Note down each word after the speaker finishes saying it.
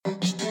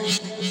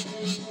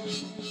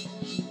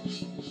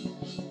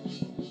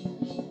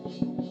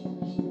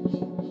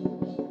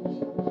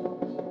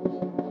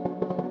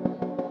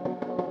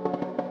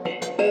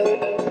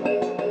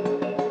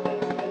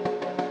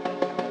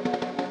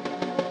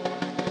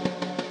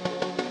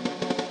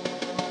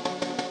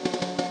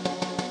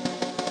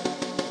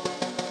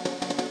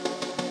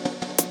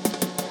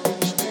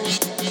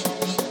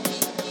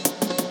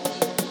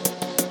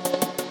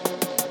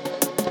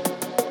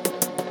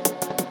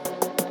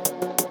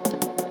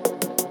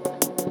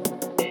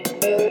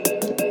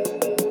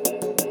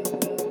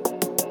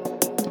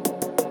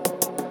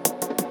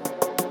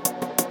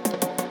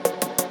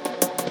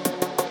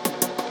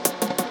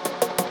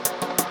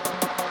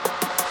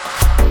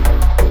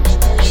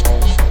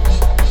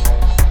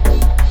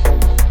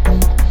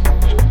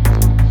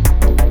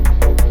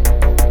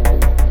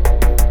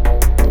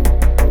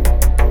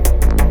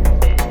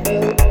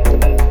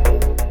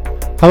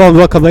Hello and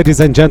welcome, ladies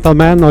and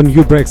gentlemen, on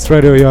U-Breaks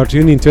Radio. You are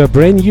tuned into a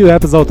brand new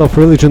episode of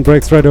Religion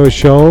Breaks Radio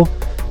Show,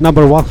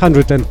 number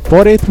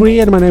 143,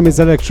 and my name is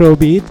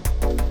Electrobeat.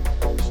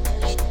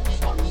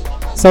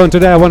 So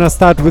today I want to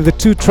start with the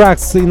two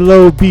tracks in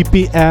low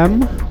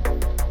BPM.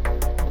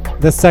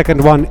 The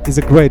second one is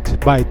a grid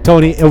by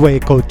Tony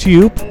Awako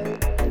Tube,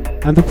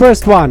 and the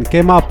first one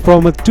came up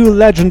from two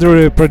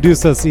legendary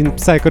producers in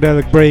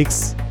psychedelic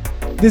breaks.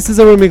 This is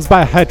a remix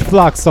by Head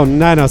Flux on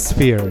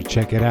Nanosphere.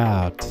 Check it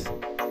out.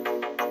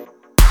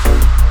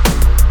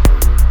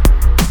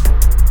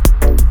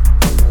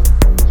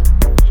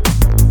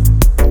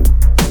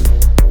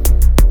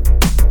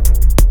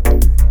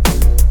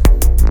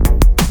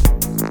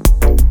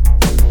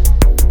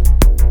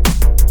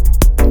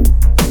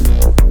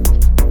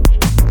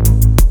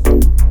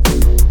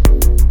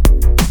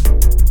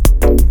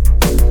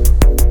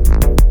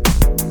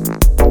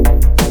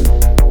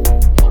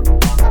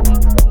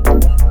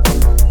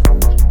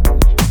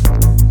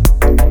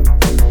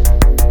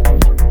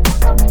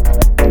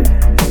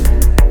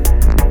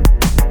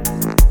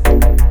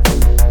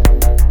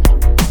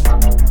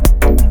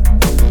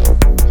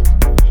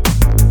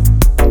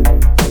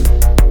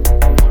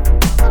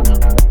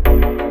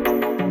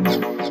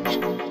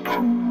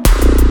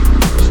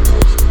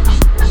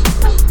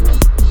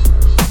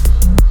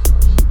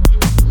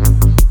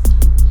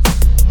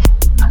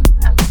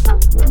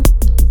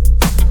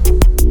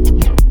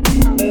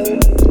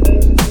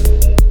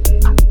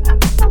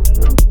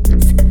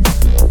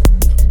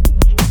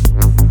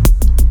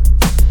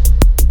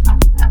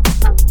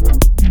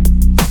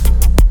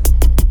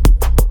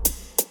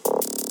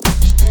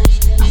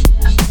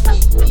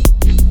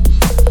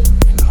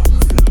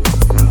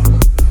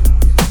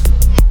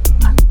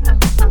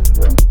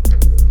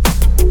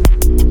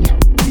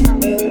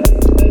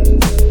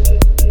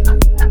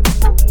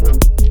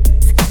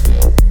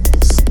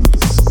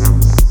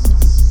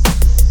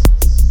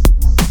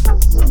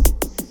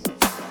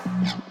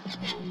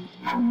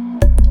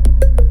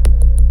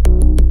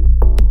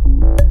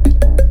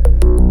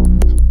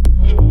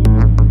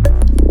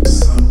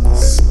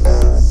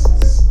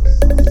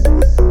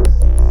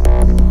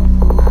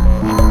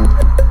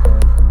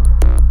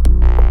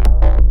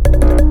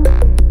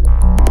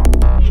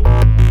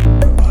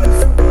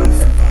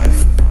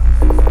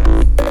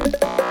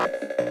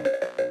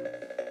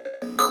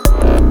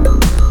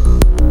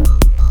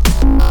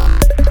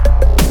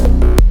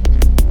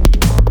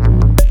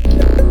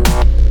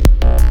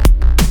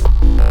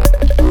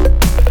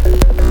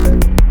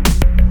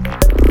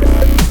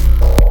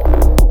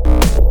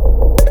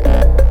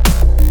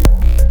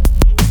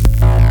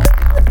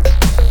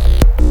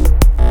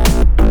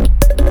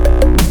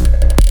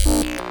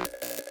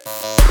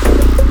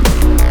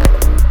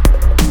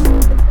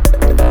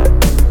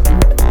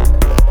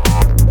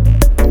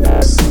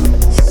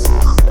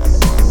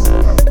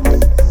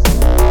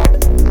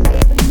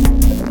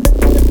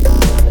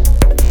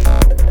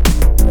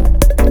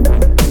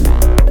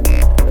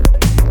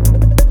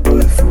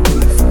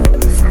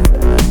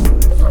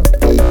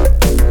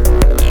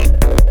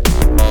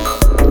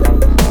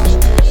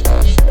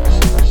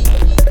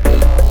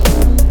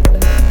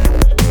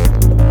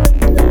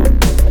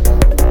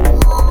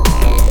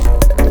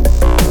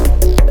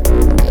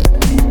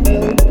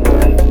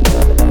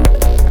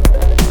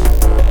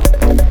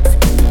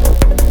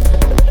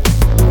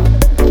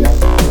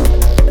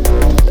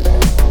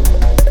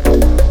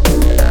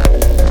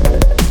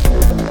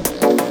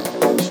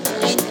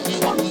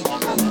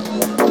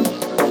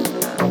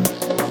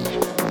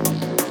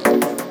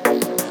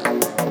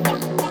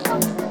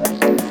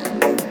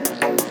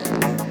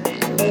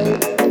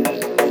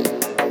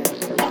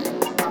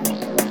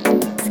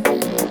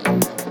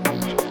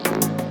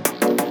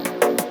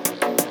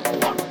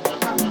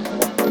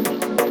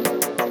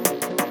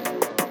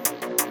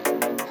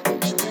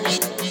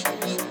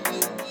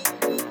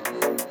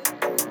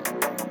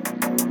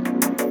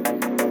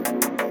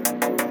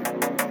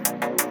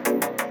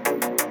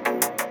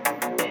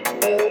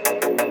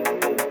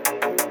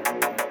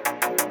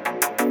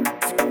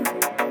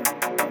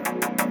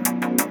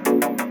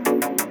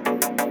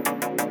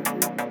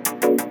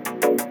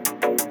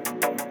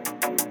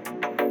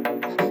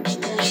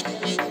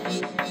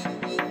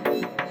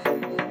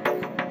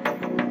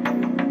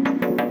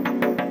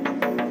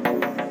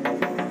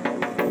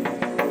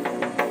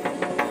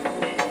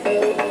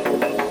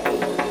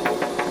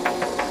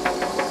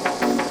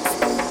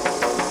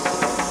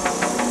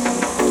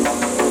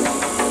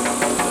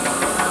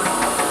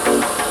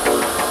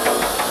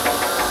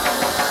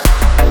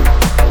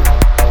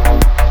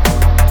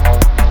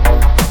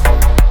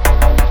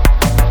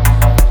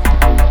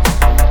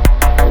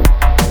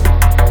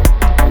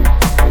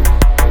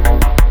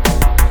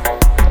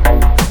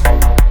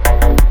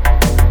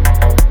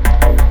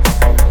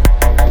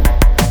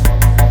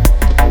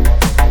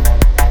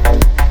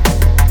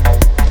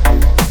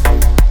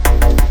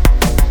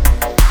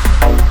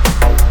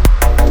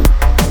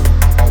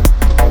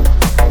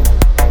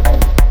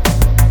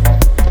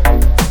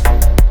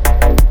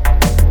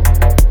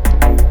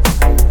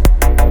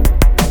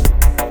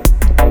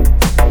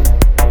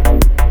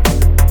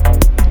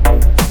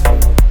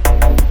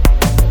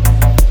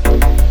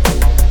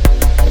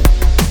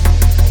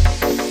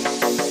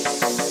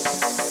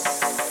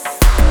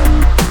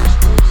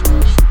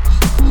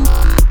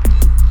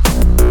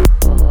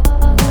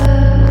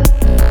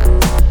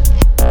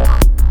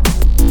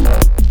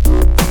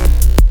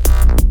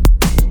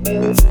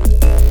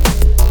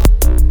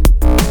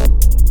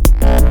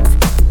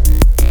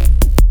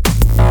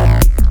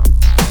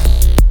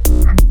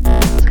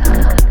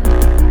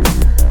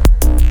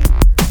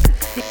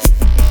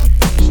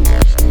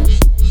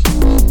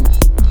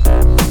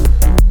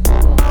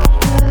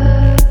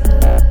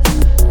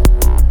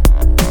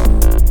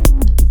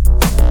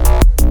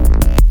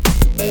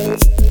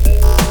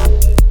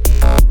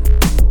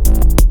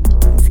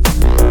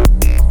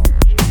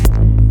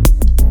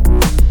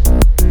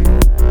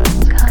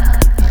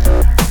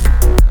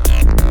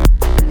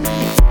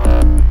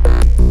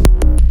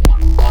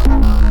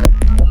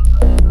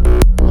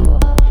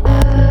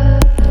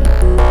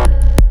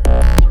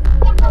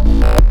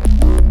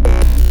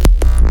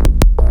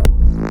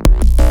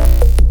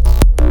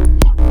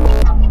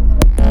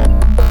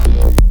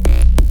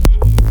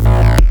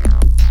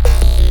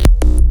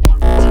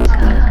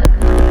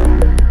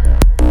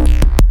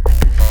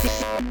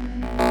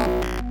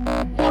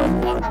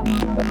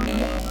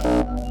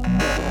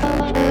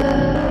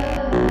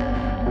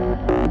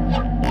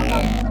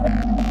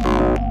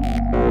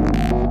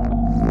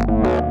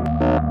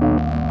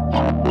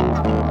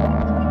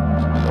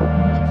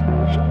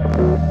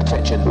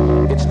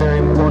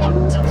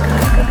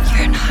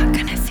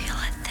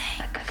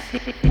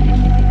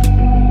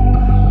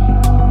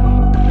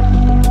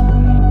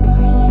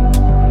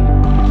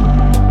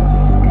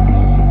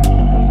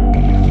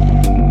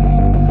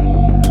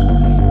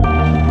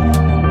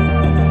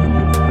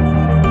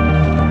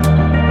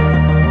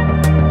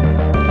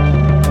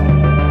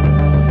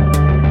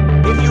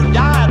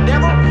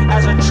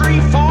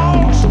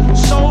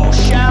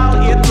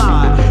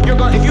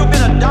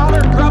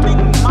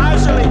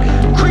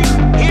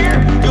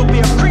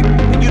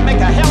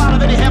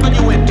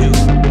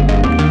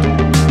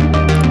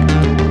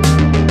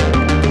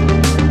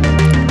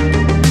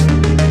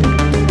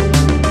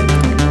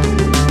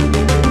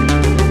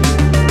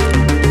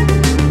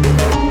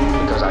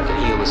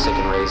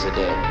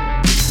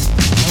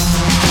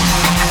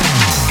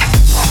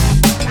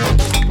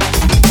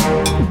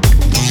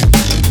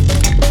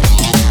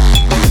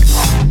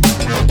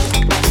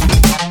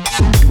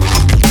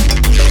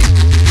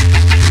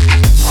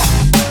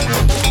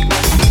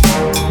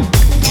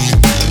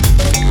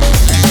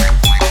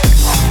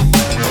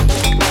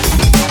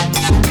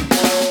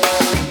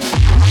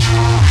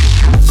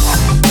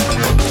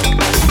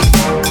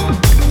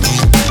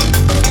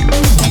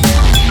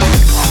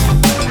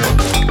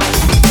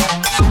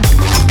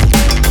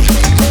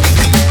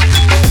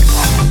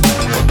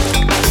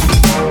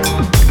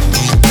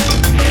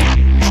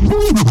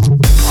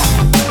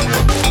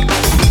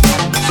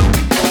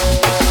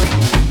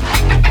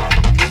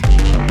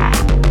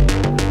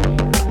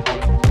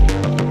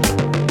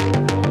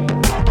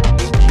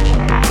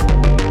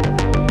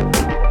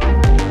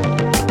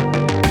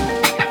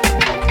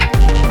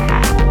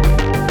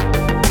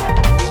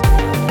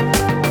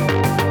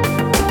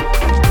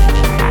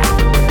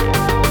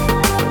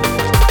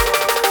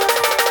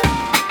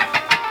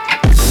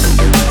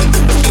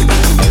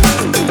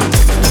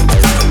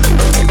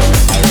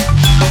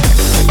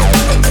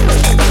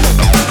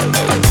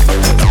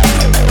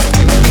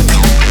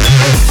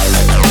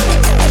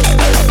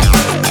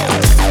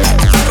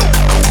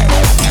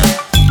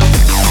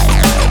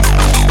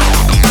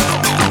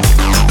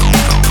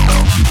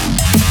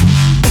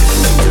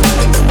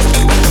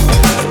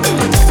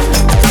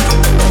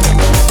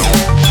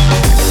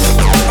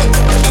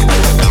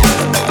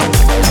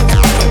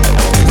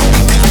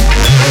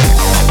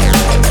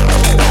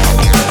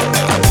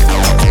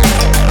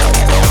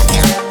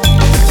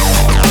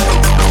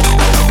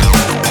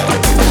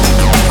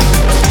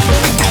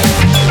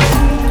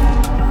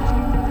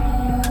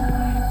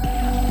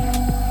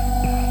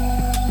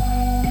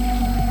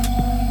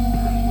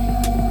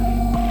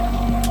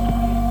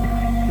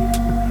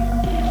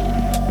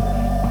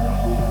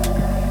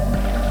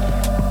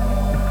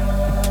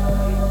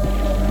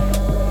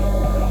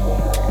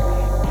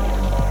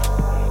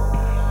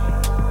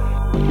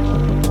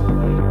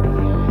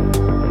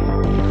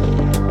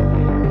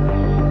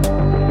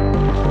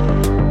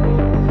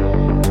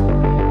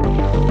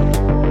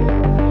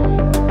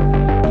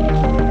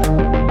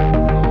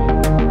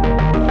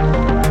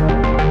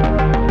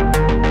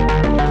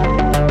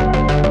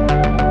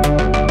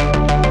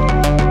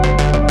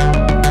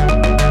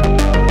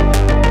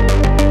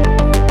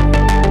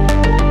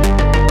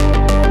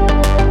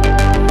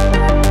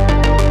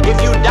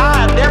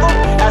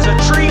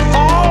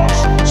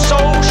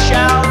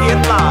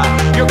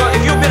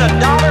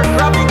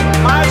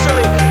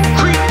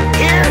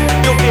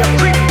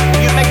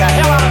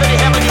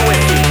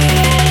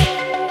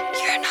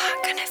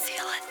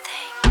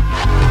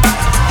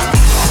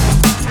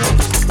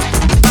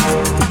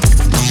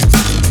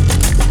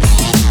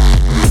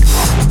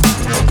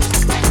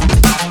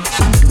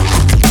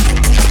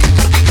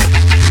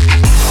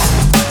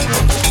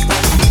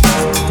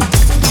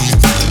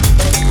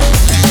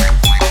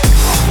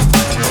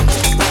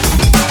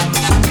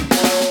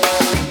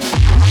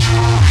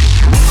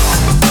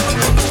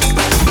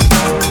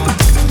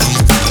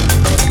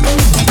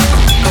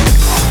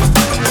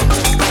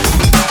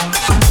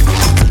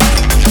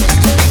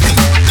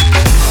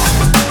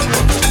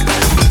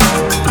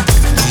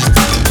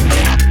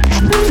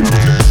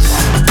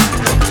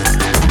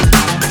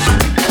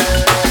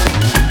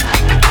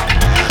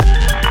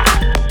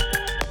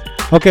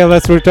 Okay,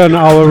 let's return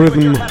our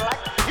rhythm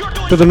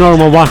to the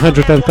normal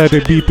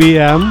 130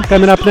 BPM.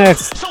 Coming up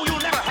next,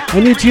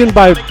 a new tune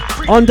by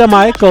On The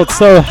Mic called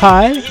So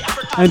High,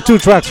 and 2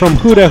 tracks from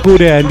Huda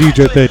Huda and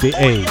DJ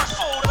 38.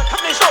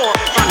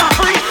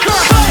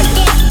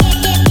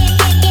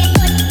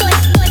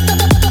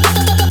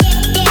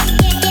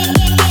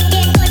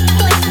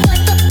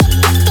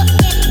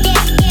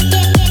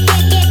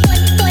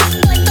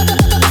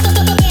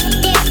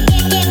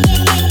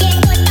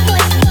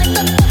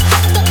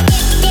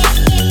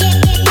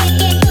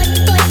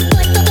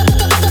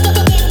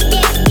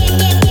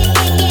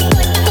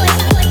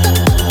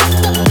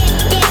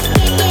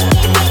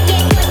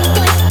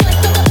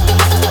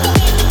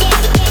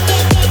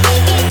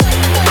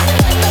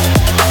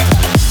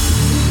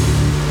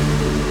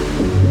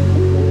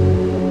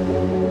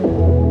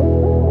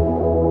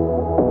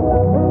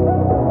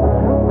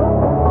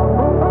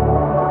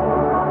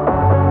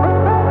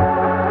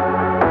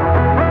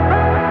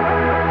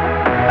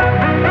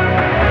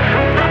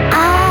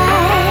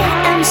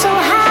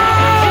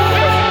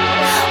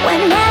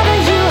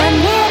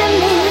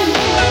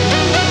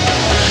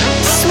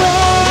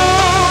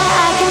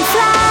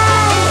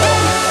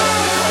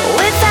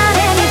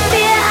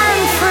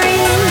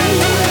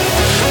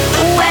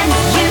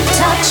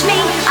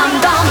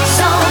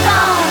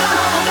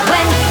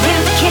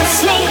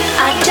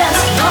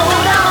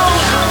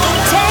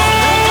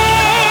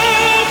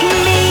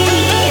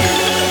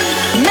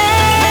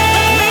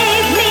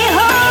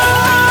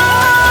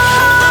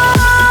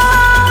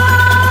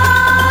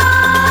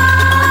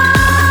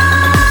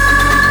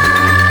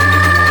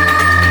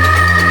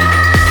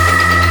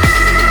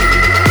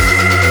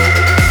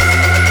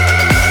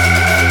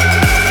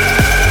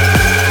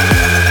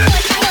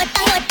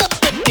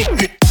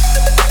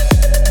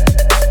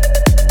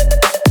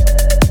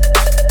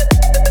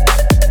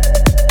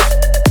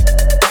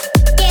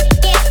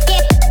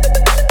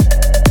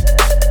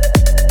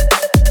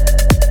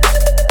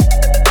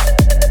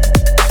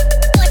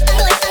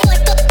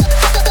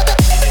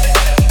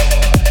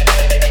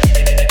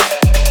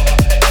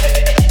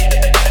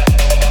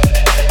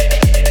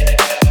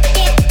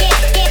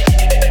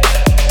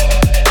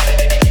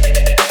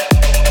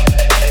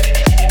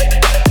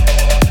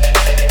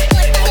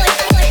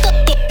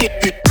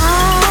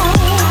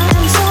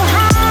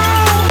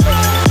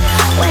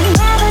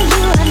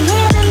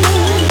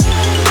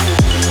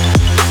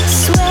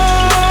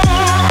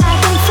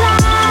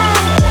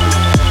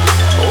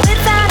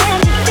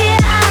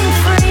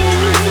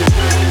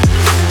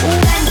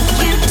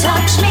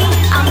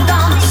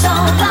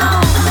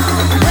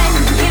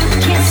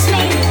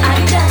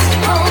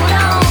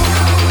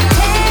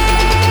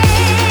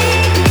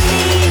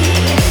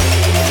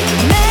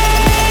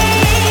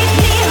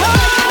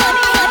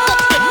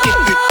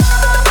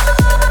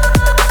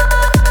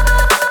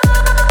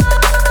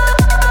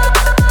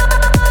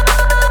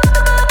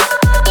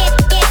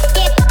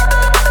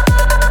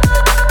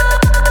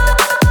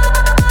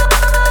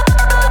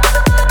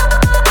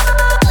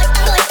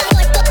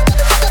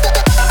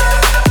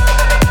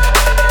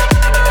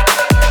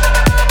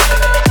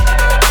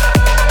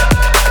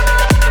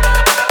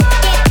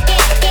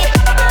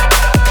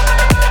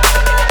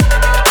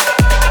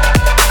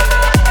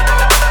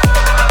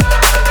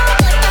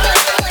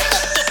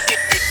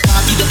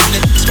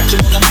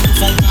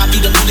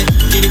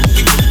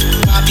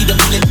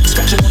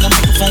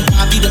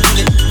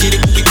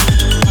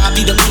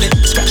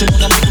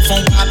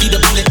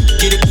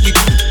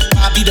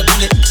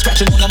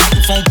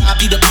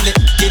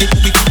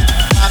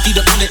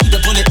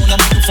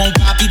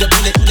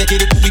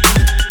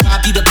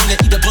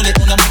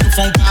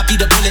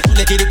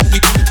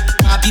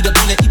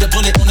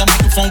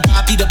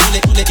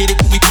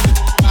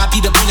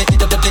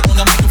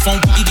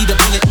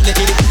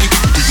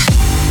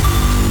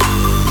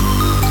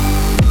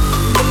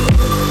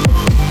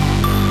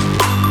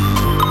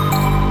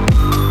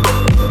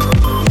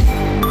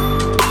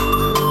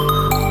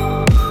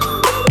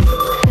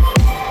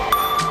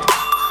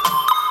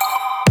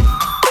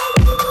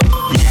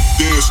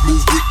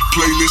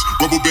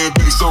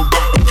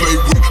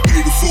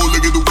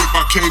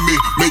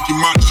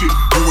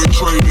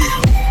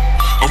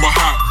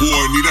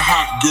 boy, need a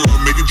hot girl,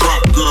 make it drop,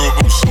 girl.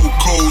 I'm so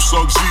cold,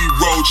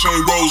 Sub-Zero, chain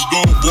rolls,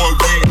 gold, boy,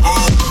 we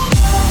on.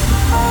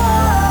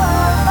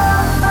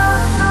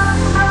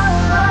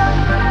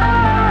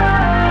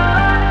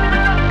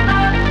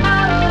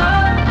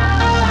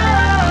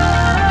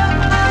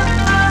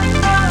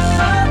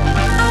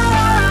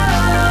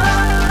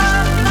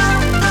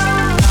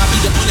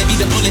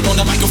 The bullet on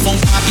the microphone,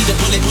 I be the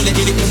bullet,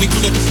 hit it when we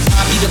put it.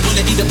 I be the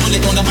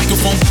bullet on the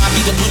microphone, I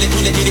be the bullet,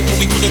 hit it when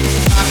we put it.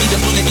 I be the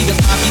bullet, I be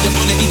the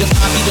bullet,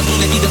 I be the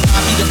bullet, I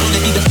be the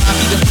bullet, I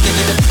be the bullet, I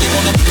be the bullet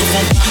on the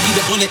microphone, I be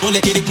the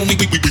bullet, hit it when we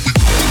make it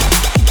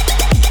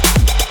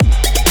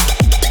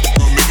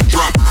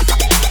drop.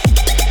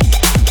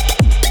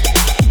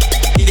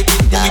 Hit it when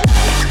we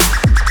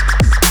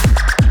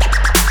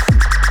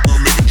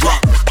make it drop.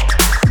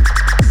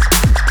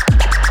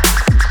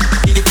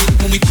 Hit it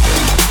when we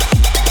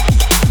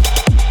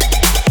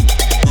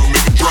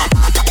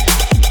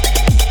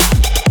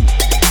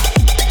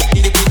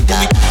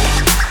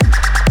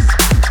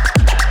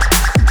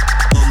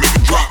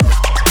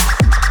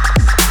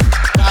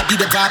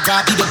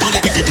I be the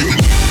bullet.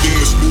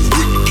 Dance, move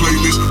with the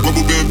playlist.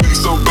 Rubber band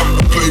bass, I'm about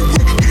to play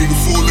with. Ain't a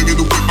fool, look at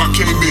the whip I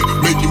came in.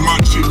 Making my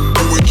shit,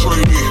 who ain't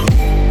training.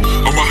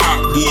 I'm a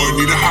hot boy,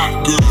 need a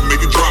hot girl.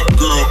 Make it drop,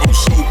 girl. I'm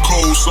so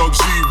cold,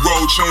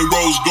 Sub-Zero, chain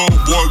rolls, gold,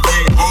 boy,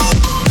 we on.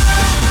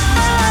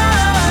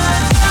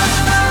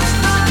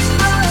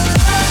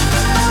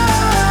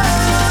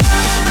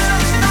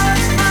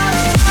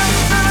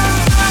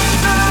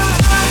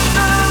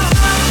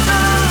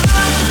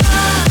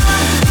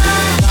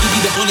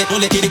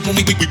 Bullet, hit it when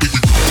we drop.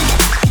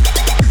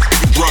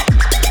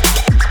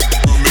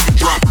 Make it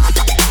drop.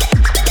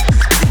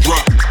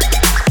 Drop.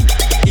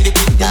 Hit it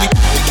when we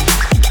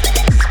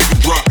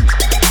drop.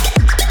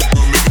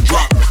 Make it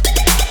drop.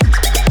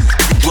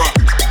 Drop.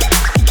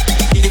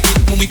 Hit it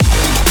when we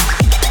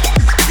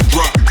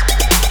drop.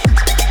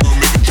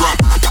 Make it drop.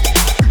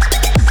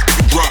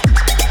 Drop.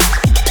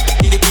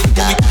 Hit it when we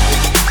drop. Make it drop.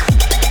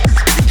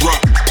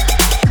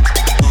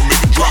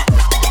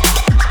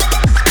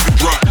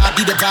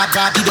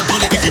 I be the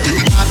bullet,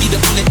 I be the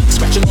bullet,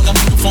 scratching on the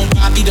microphone,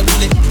 I be the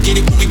bullet, get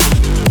it when we put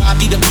it. I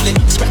be the bullet,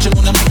 scratching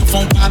on the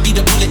microphone, I be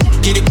the bullet,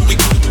 get it when we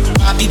put it.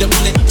 I be the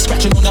bullet,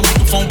 scratching on the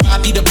microphone, I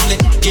be the bullet,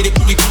 get it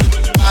when we put it.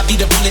 I be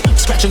the bullet,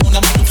 scratching on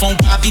the microphone,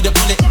 I be the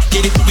bullet,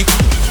 get it when we put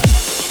it.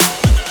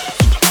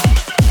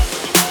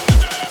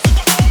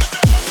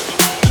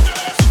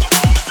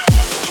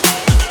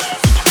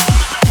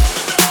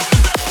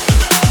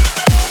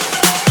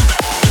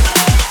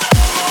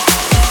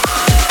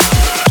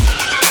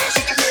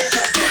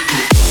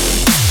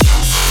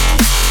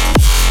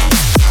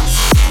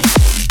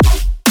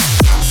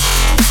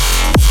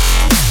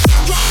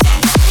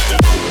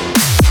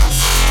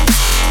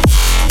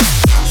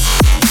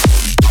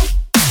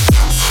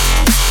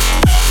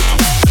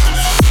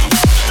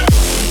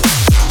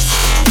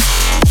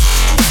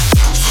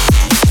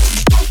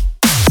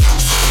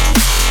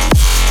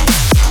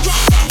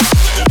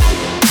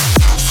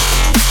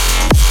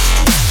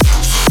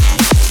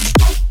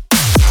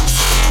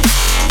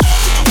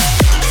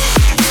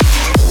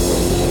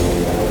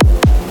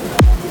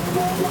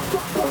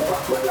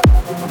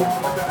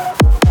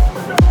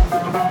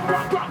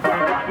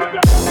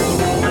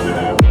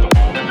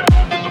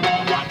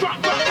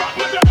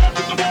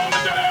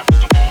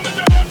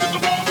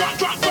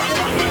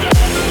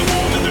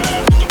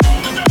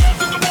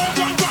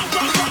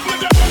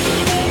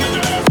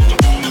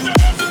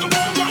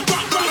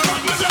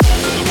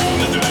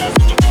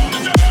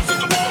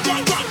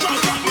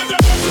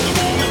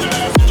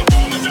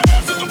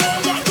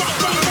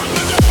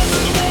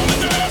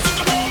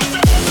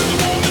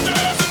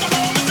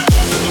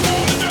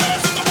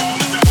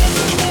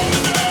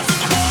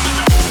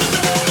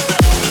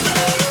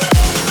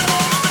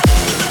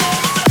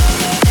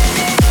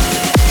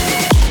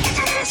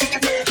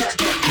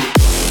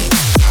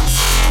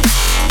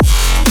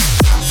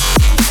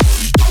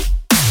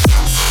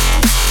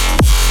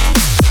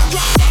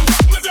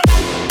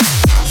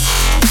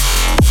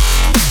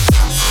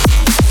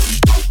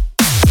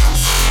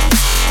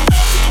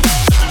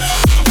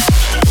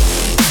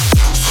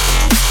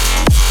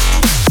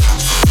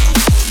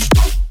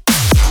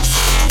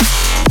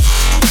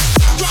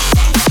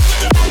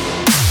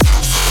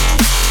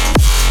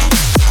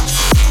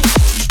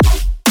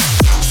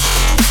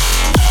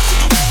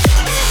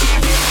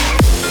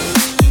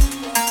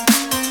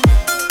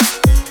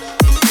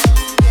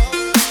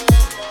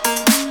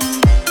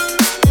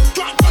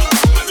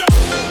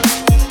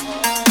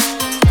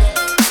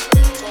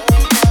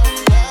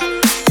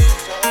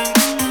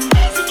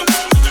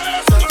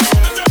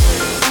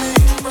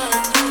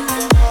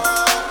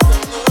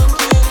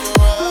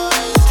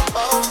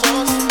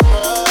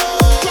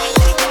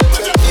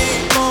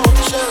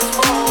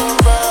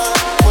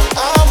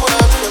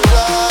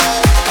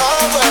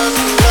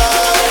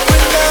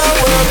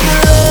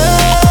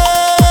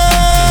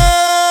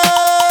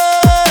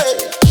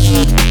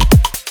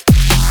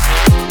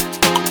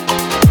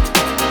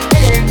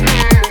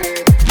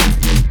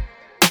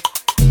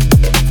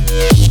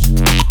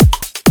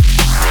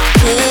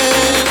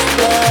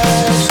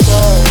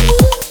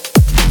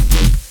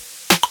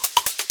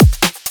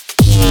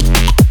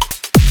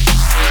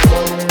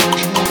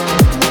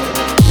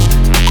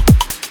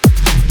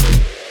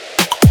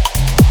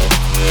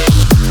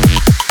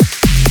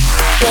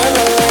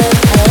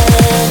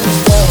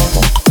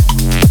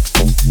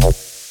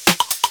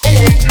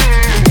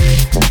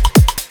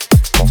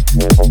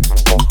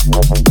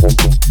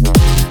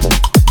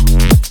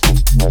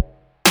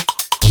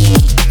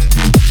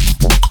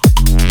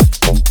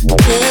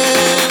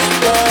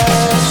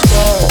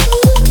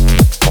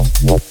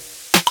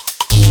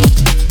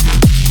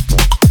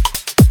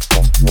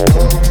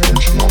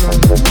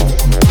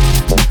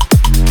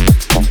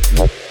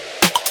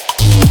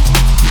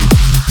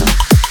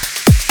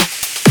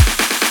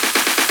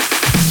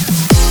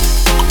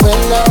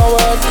 our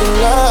worlds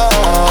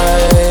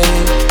collide.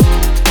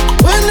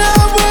 When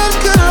our worlds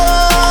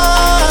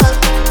collide.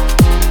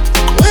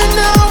 When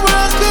our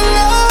worlds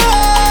collide.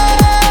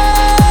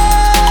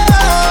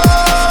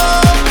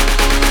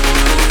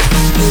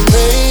 You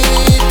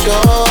made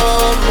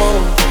your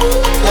move.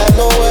 Had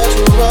nowhere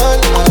to run.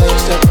 I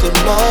accepted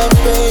my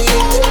fate.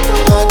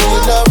 I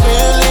did not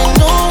really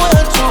know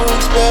what to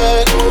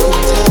expect.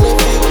 Couldn't tell if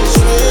it was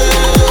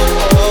real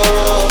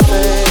or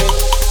fake.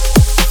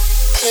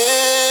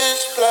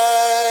 Pitch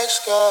black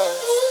sky.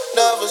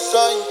 Never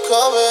saw you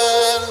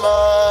coming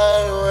my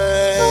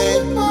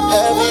way.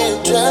 Heavy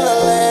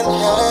adrenaline,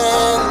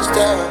 hands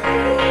down.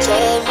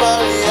 Turned my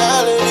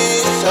reality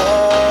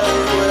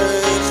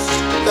sideways.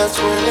 That's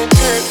when it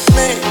hit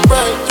me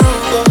right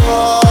through the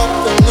heart.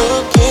 The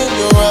look in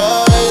your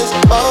eyes,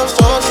 I'm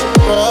so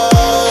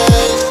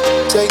surprised.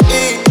 Take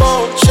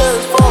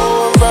emotions for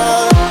a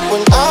ride.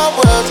 When our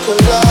worlds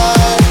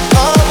collide,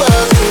 our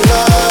worlds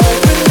collide.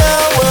 When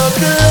our worlds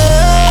collide.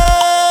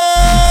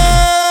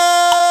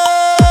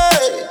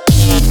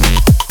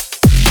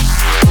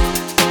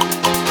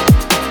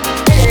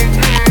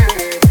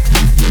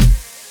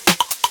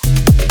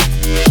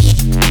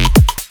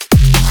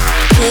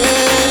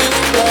 Pitch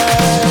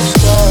black sky. Adrenaline, hands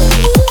down.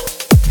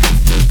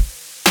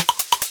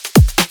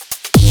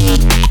 Pitch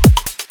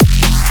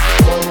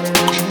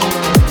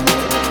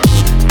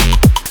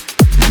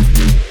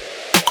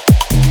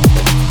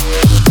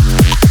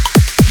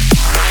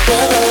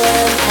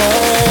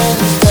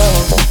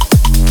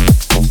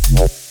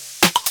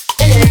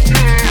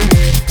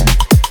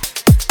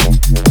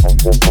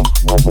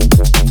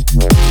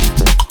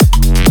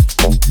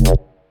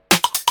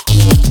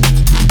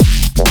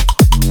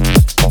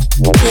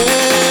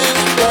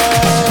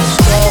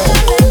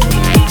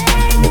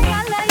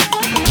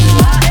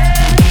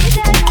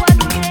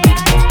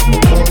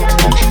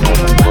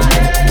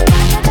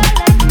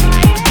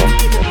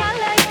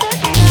black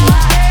sky.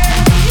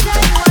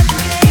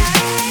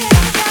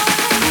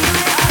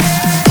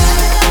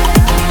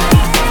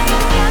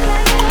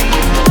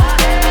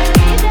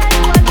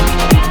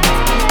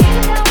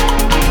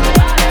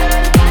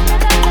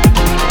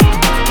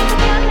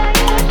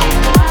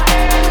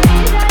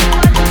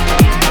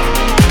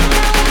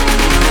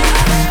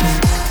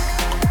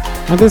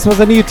 And this was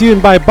a new tune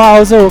by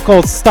Bowser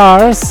called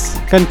Stars.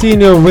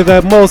 Continue with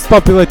the most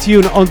popular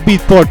tune on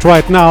Beatport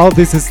right now.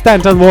 This is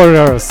Stanton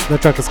Warriors. The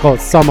track is called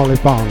Somali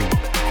Pong.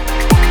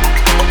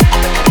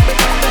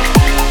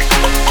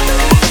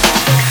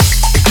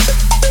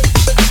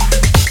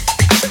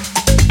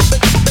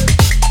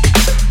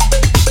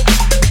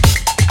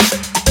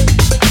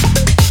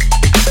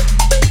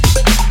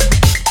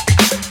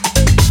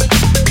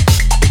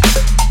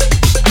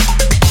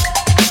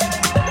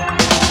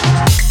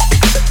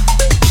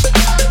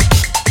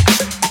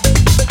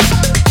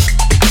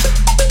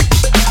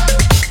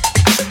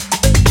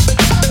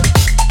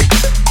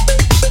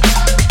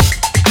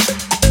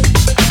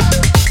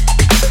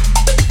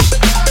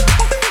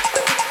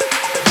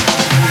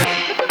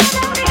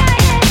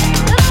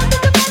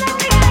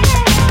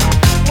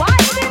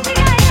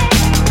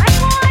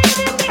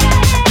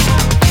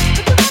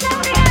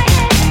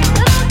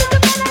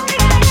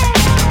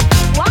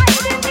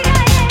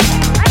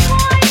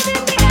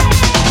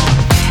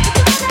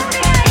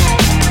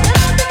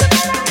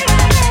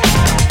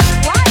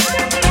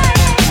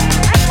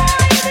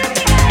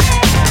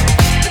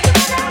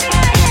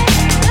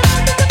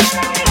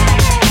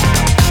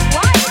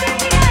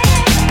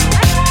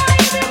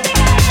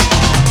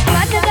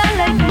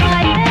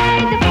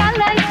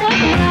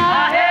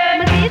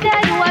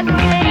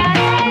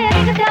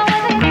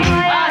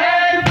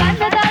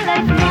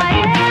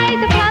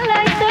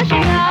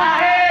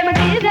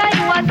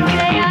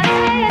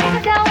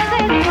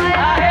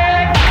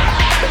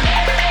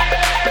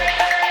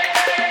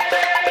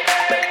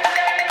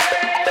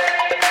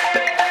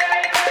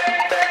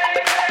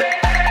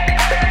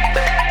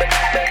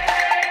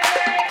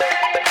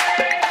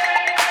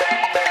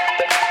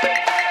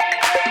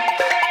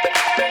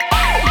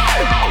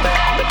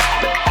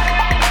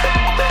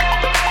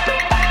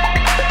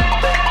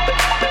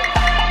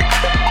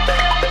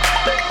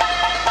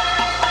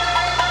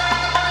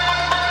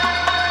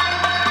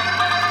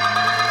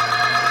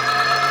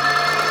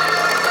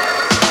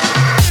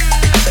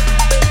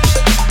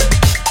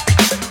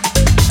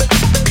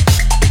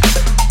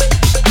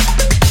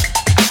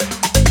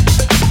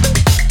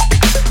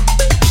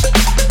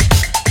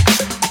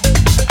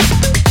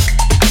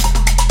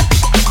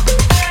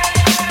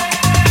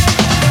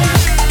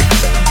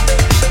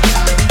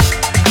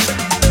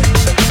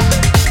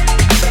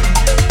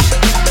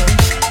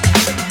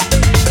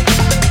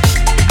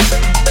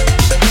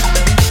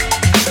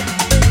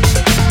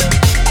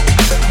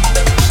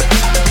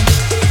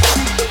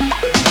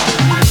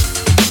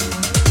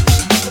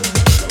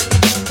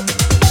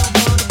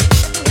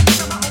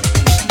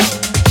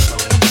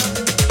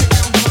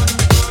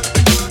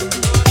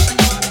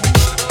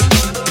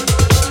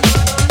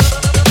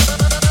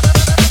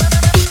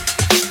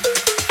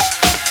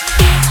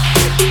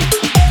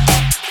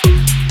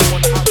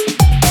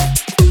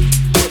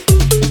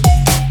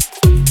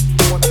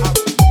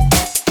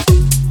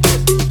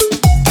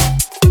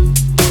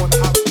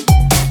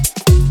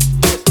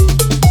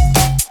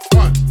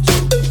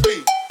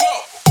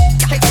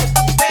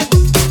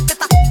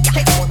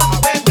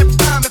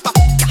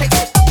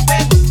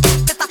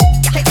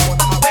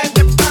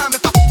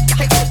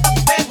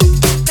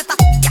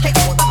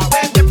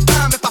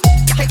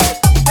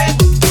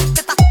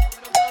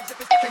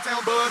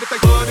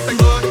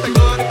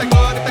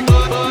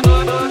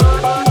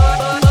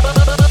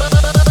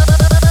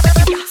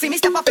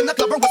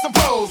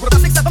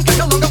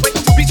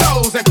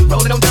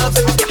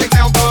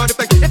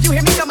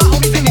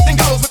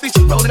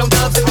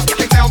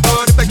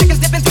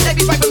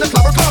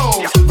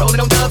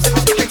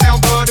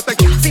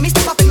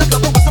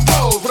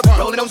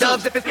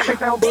 dubs if it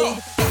sound big.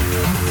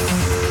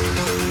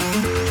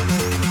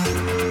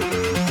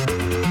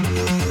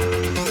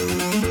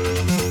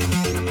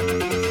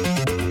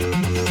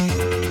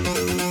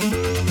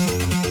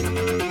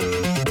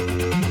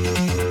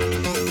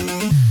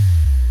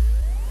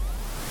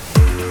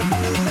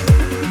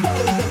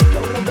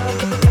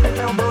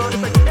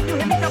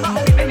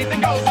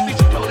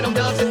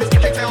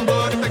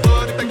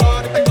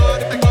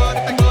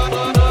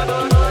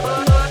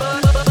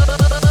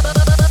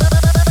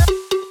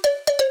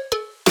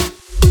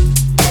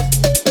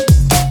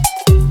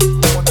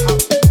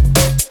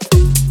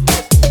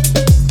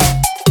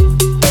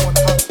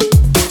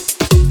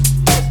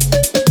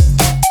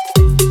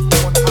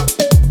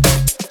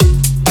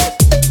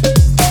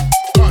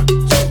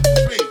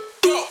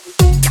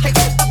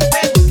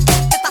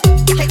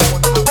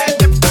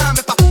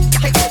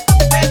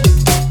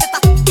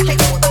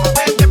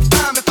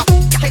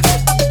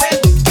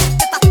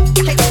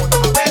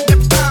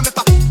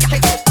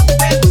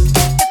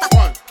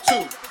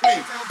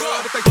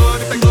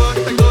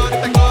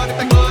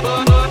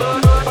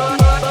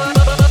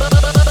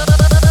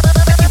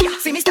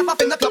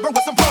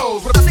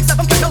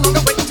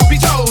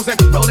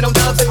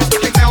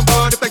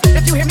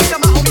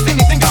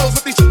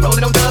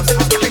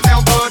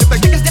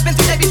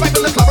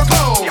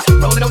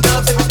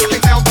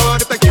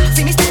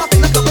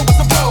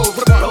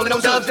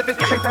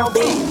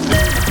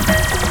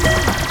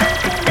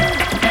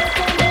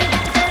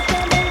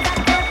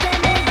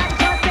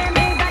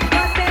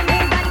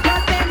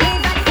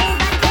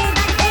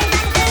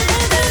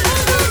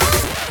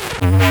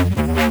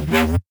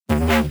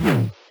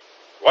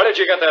 Where did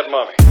you get that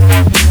mummy?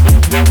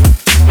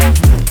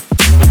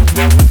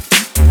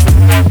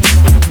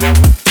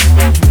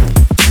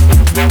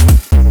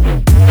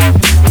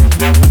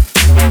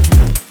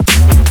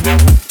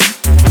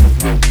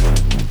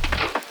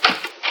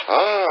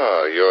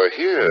 Ah, you're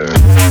here.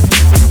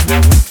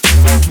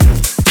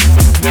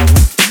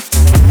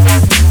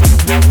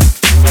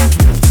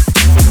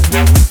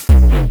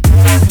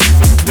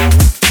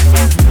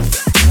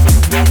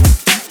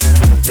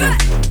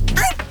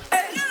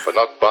 But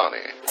not Bonnie.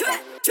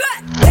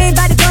 We ain't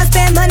about to go and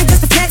spend money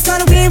just to flex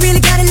on it. We ain't really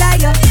got it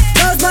like ya.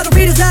 Those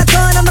margaritas not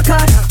going on my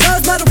card.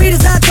 Those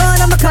margaritas not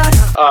going on my card.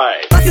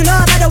 Aye. Fuck you know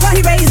about the what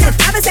he raising.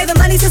 I've been saving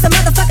money since a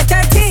motherfucker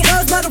 13.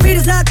 Those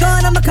margaritas not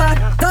going on my card.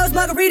 Those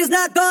margaritas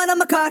not going on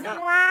my card.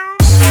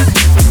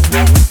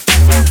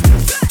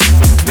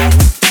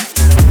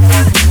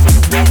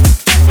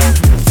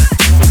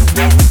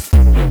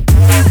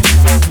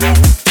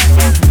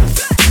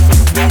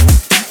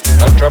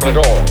 No trouble at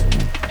all.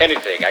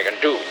 Anything I can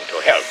do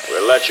to help,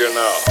 we'll let you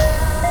know.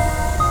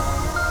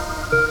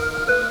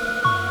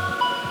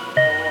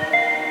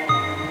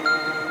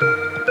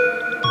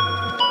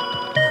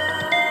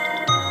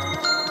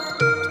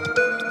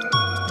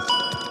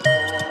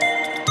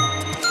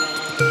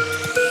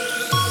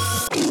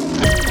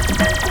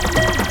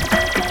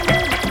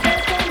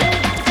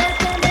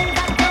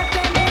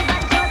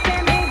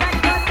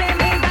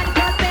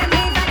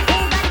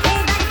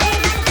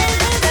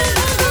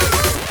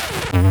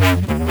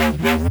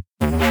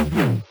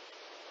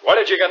 Where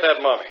did you get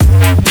that mummy?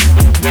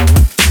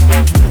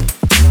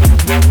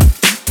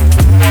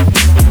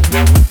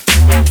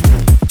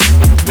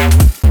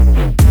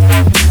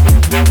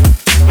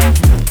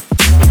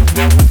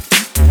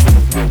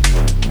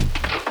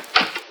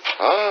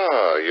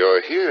 Ah,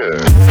 you're here.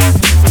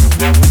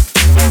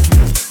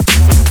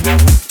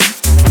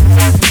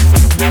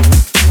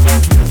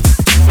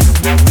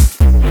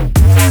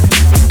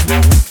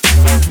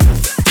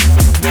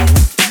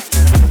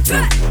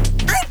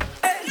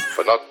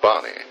 But not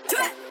Bonnie.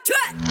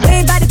 We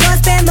ain't about to go and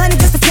spend money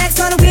just to flex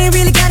on it. We ain't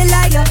really got it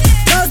like ya.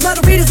 Those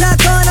margaritas not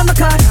going on my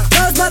card.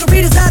 Those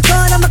margaritas not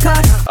going on my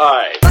card.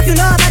 Aye. Fuck you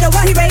know about the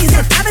what he raising.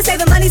 I've been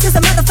saving money since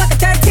a motherfucker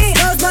 13.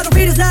 Those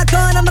margaritas not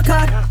going on my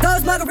card.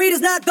 Those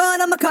margaritas not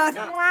going on my card.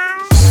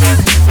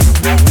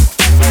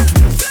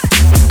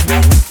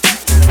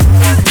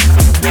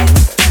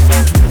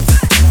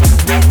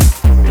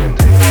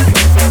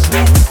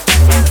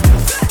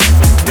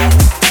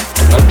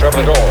 No trouble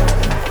at all.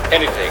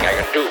 Anything I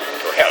can do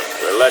to help,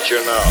 we'll let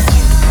you know.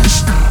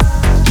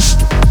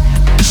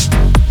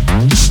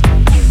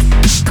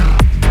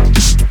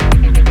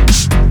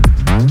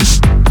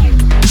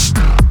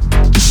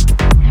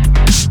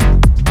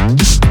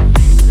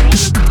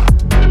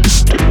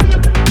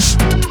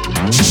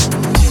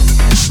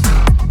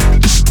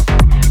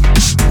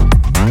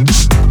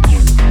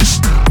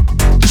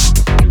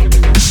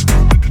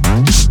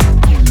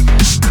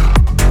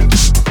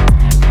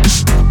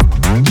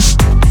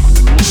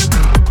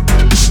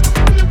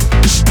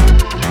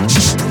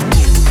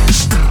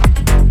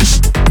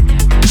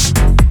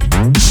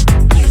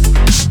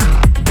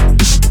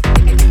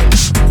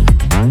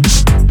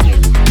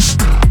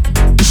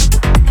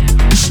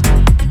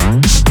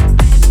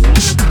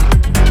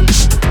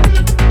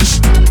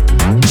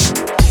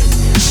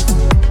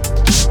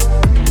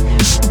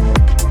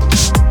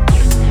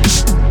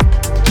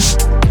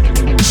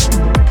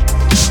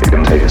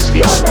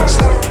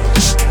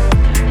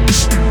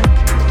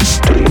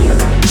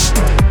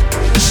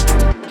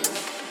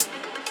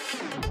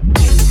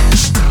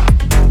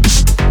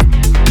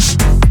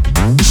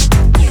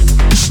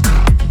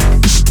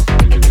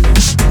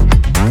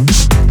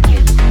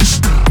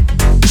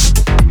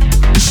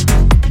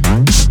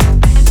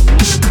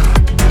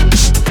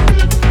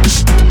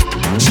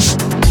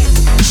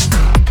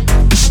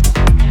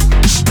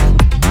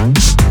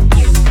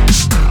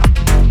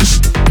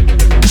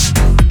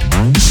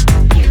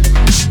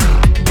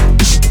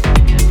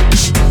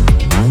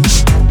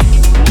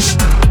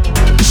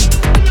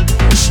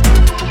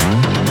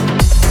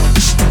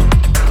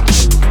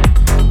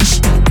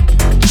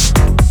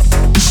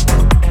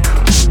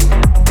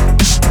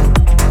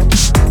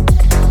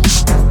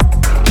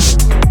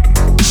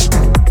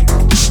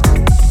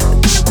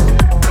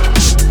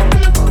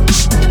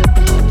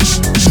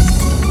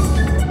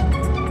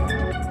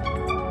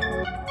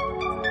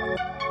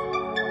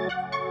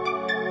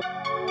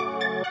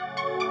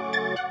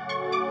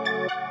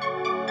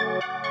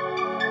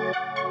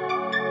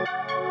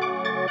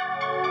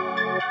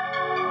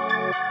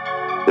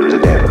 There is a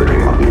gap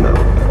between what we know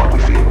and what we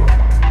feel.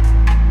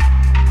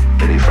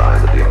 Then you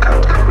find that the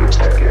account can bridge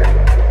that gap.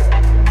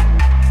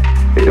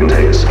 It can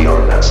take us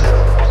beyond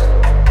ourselves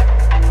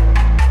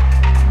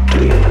to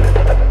the infinite.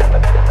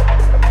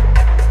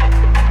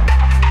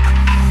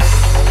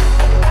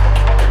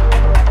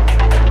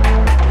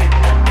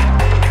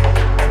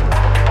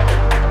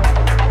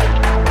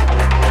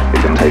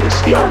 It can take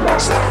us beyond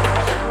ourselves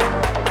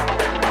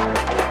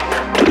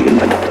to the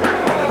infinite.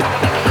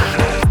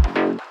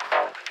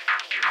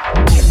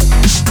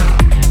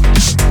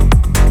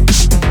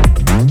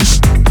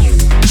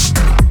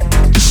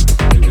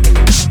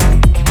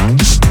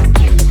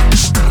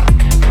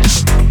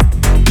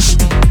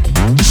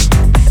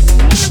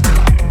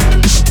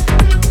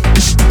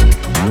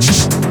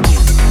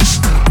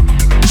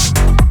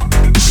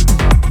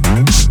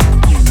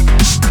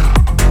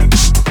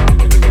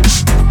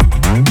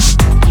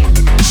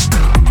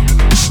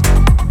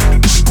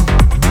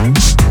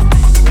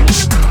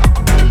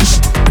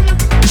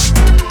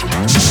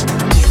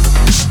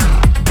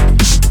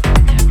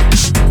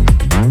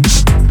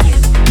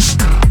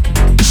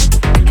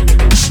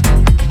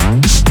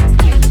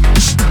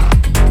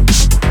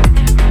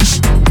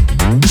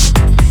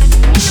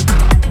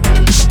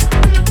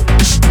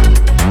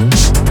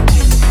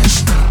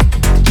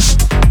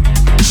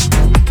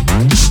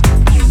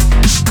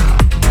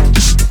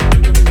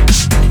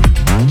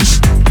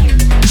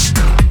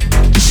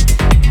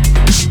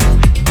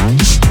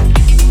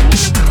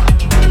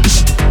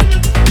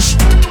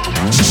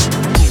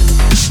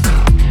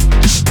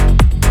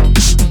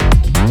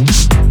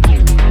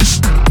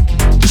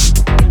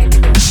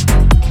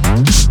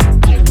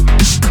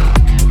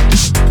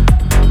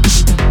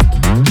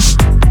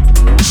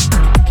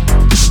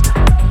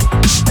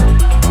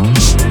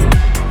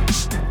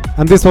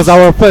 And this was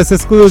our first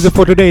exclusive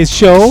for today's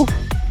show.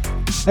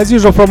 As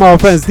usual from our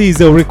friends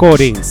Diesel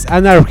Recordings,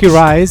 Anarchy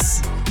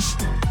Rise,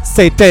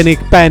 Satanic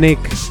Panic,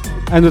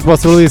 and it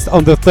was released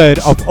on the 3rd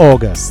of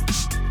August.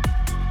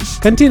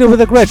 Continue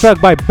with a great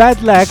track by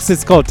Bad Legs,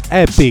 it's called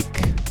Epic.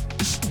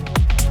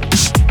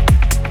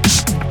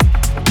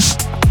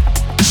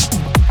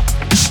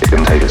 It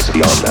can take us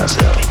beyond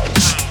ourselves.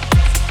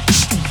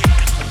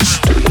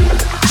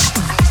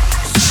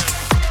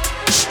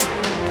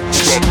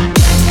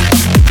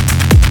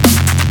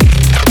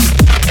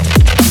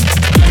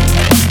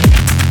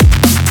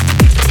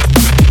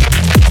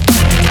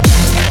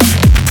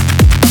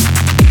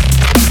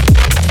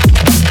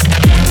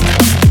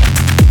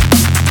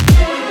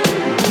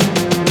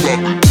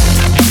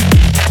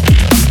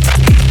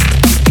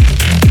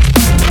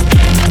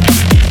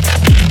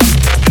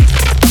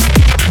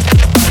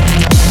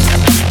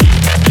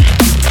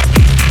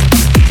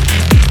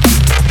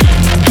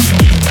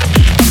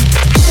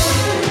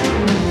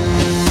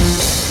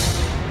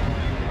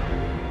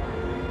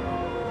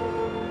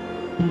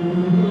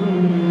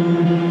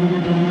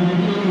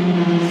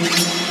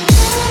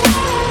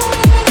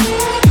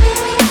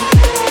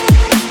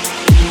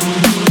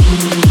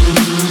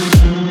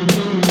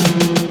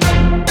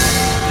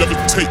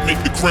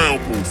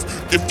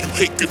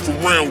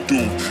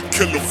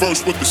 Kill the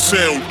verse, what the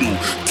sound do?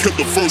 Kill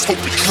the verse, hope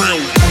it drown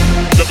you.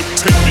 Never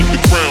take me the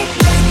ground.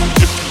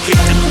 If you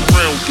hate it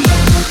around you,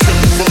 kill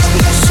the verse,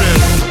 what the sound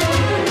do.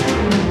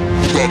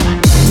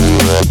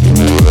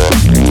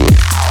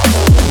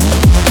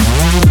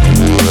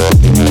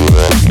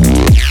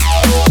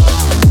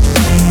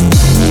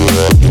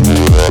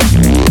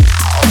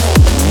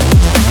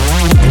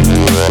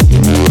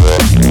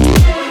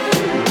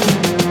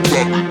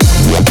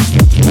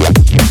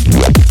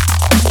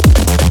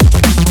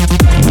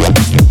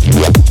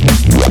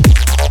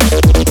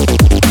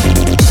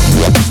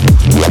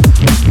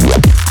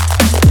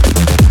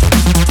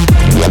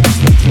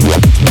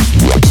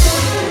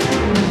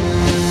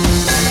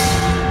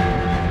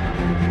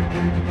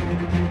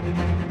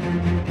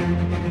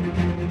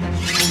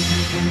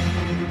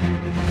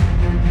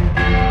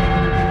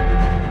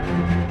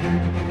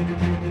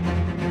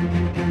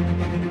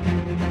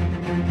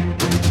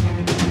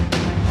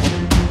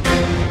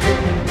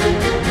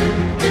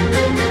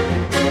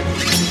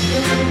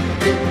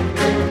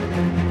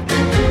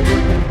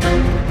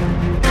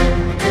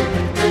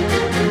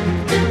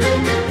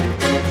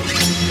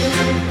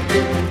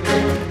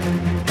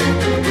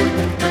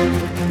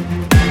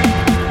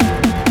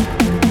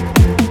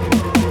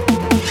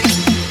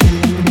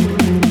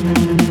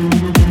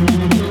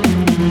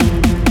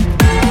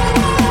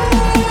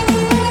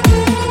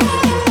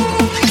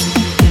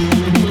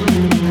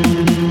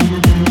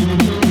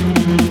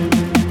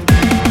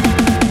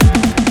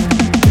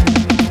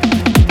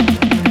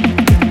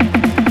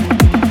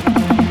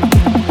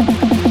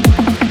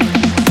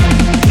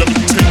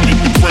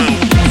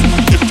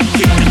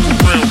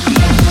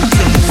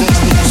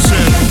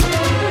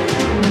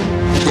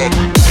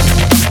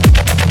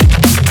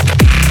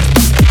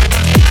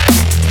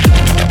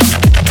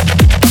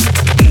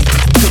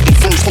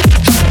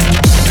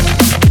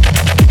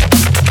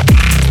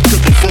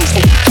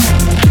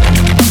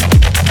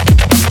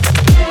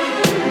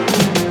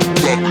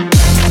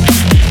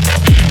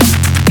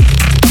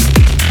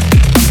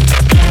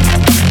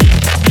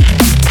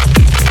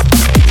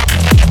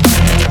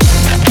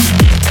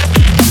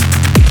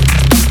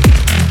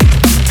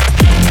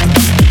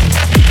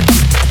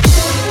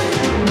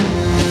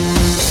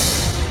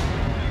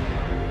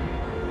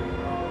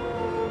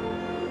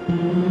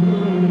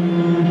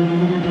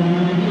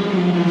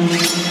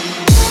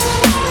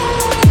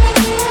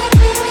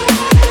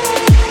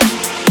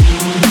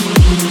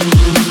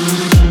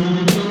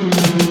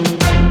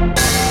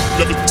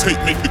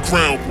 Levitate, make the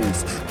ground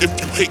move. If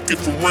you hate,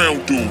 give a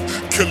round, dude.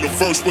 Kill the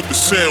verse, what the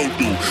sound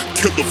do.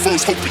 Kill the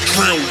verse, hope it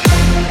drown you.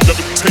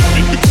 Levitate,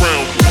 make the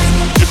ground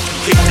move. If you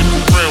hate, give a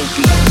round,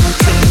 dude.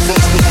 Kill the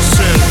verse, what the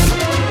sound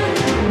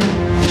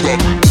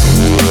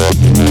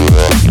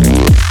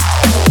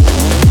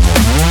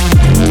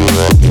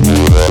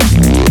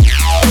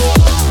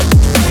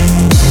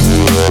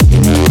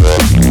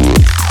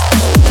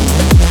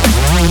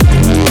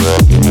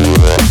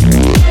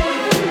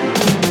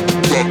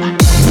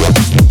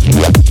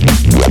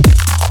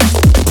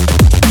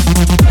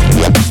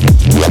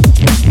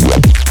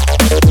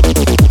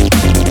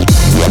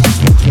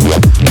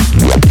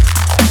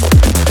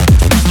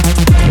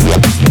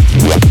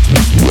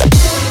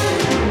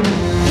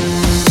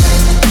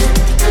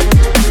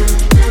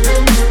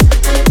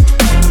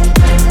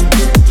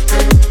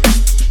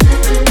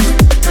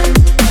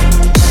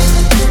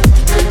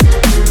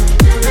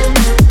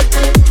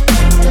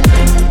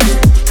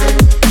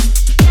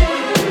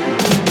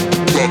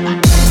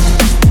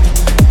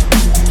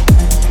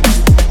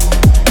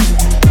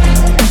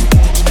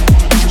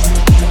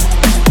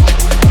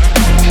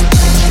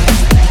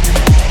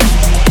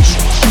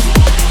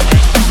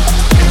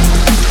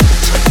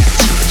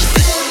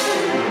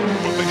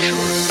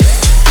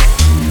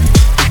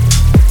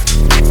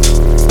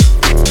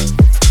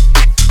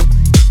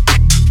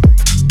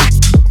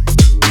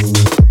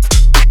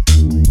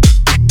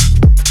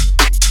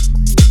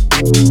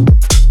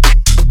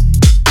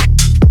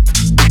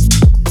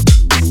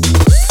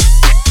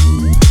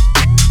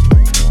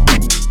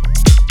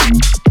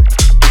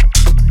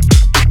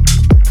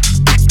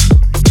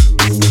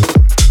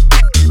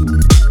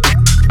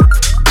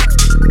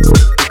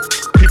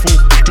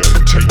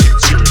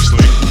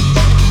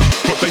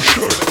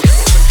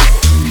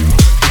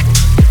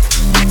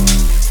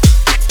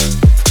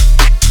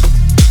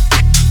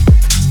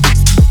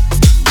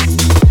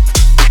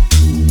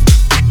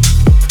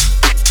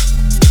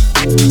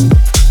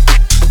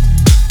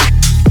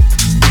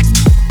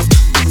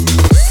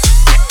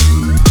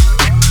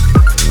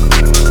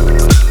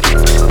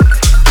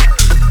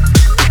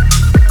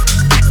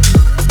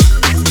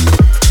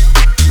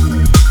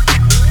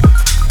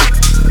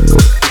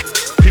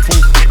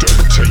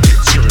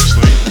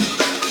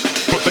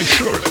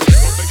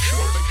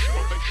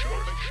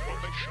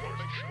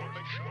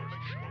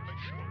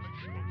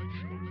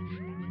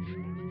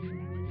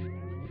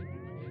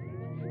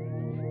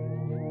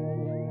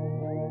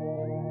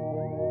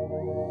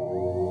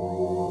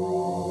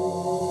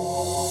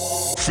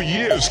For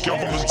years,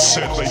 governments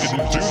said they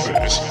didn't do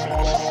this.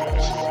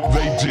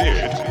 They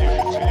did.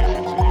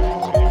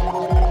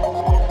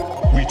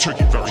 We took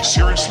it very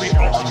seriously.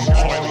 Our own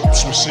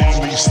pilots were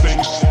seeing these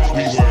things.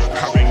 We were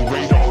having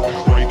radar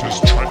operators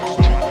track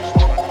them.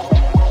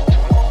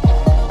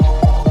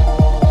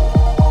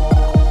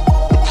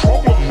 The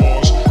problem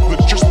was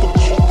that just the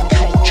pop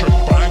culture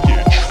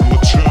baggage from the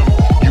term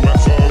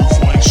UFO,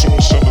 flying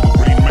saucer, little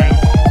green men,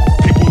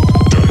 people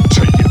don't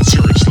take it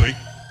seriously,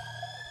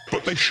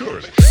 but they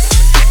should.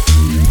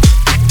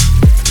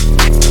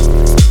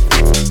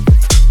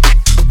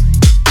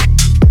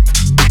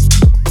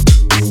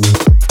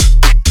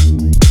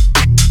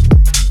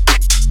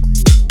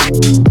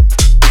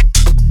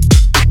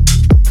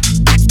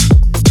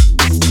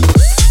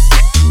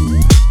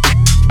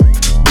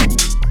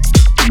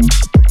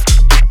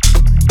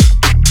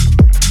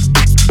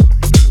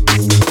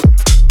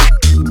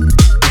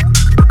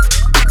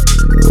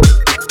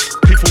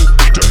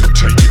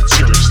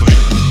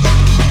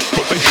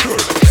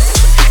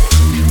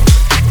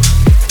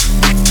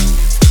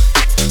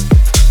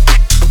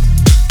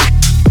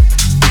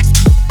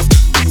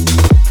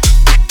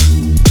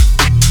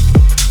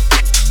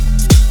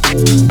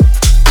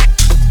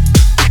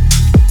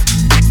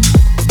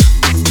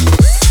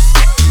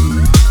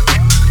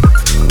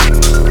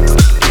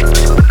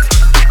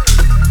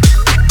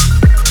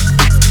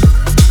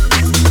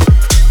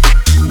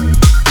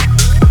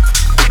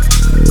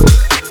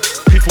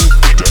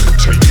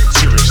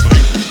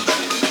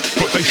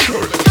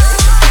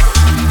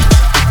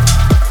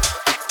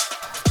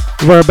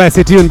 We're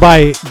best tuned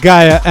by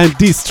Gaia and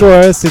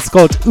Destroyers. It's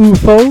called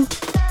UFO.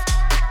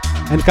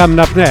 And coming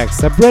up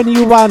next, a brand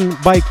new one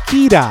by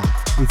Kida.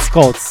 It's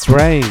called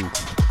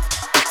Strength.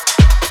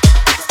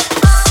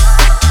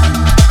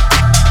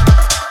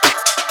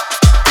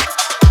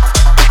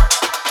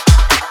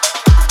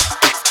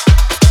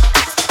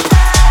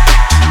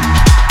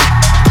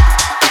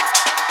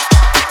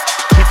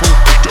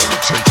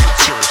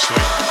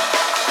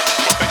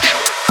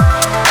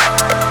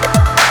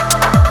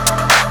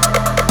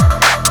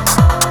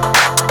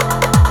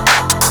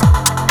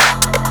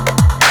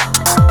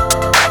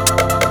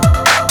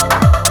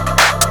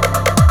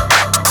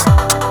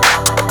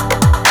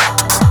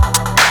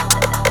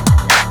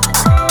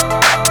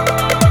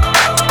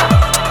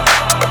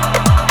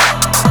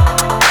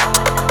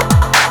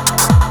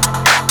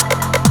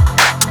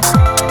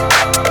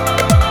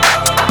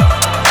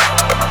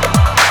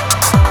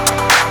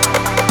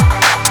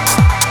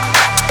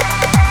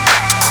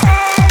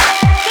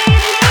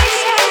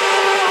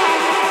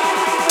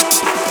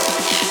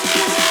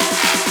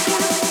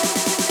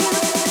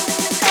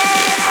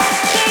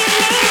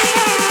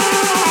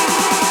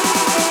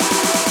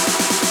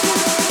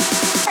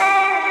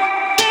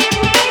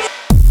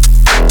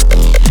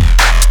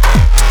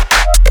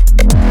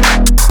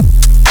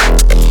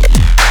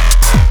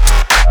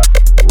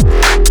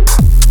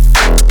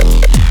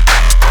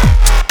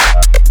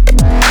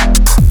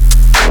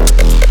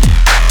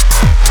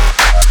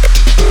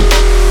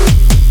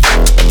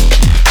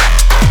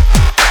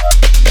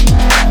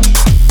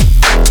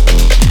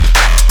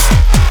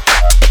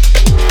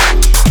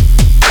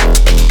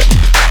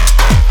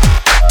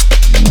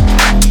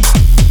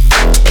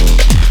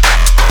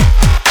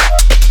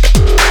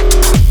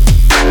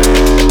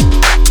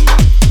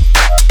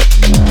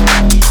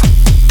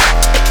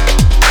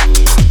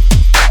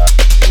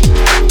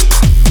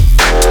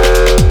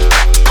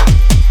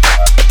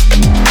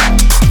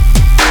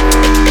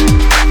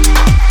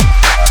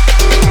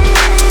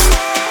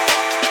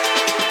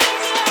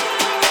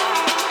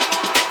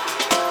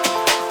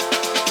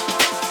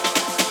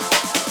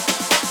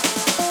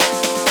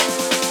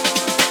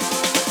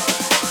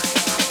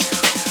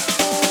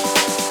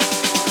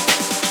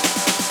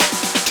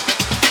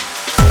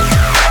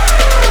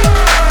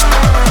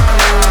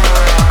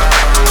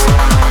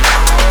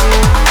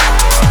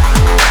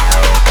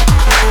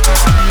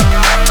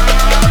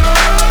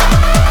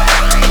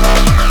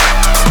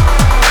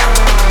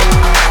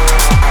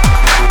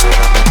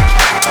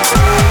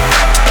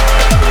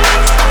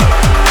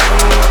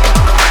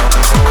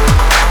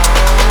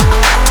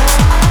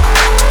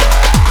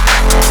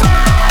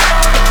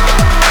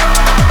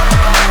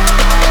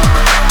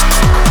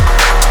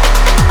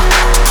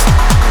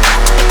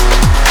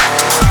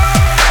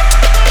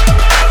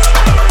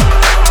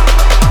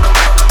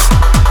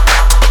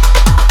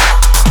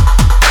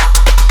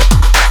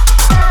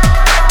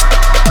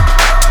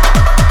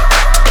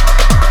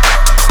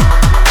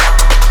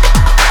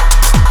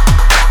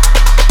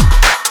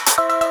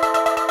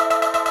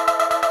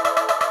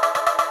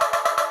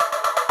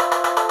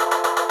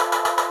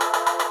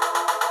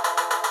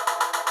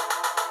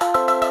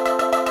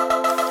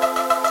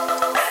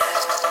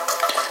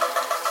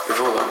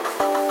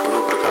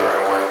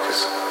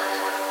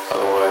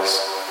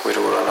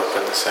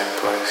 same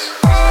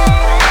place. I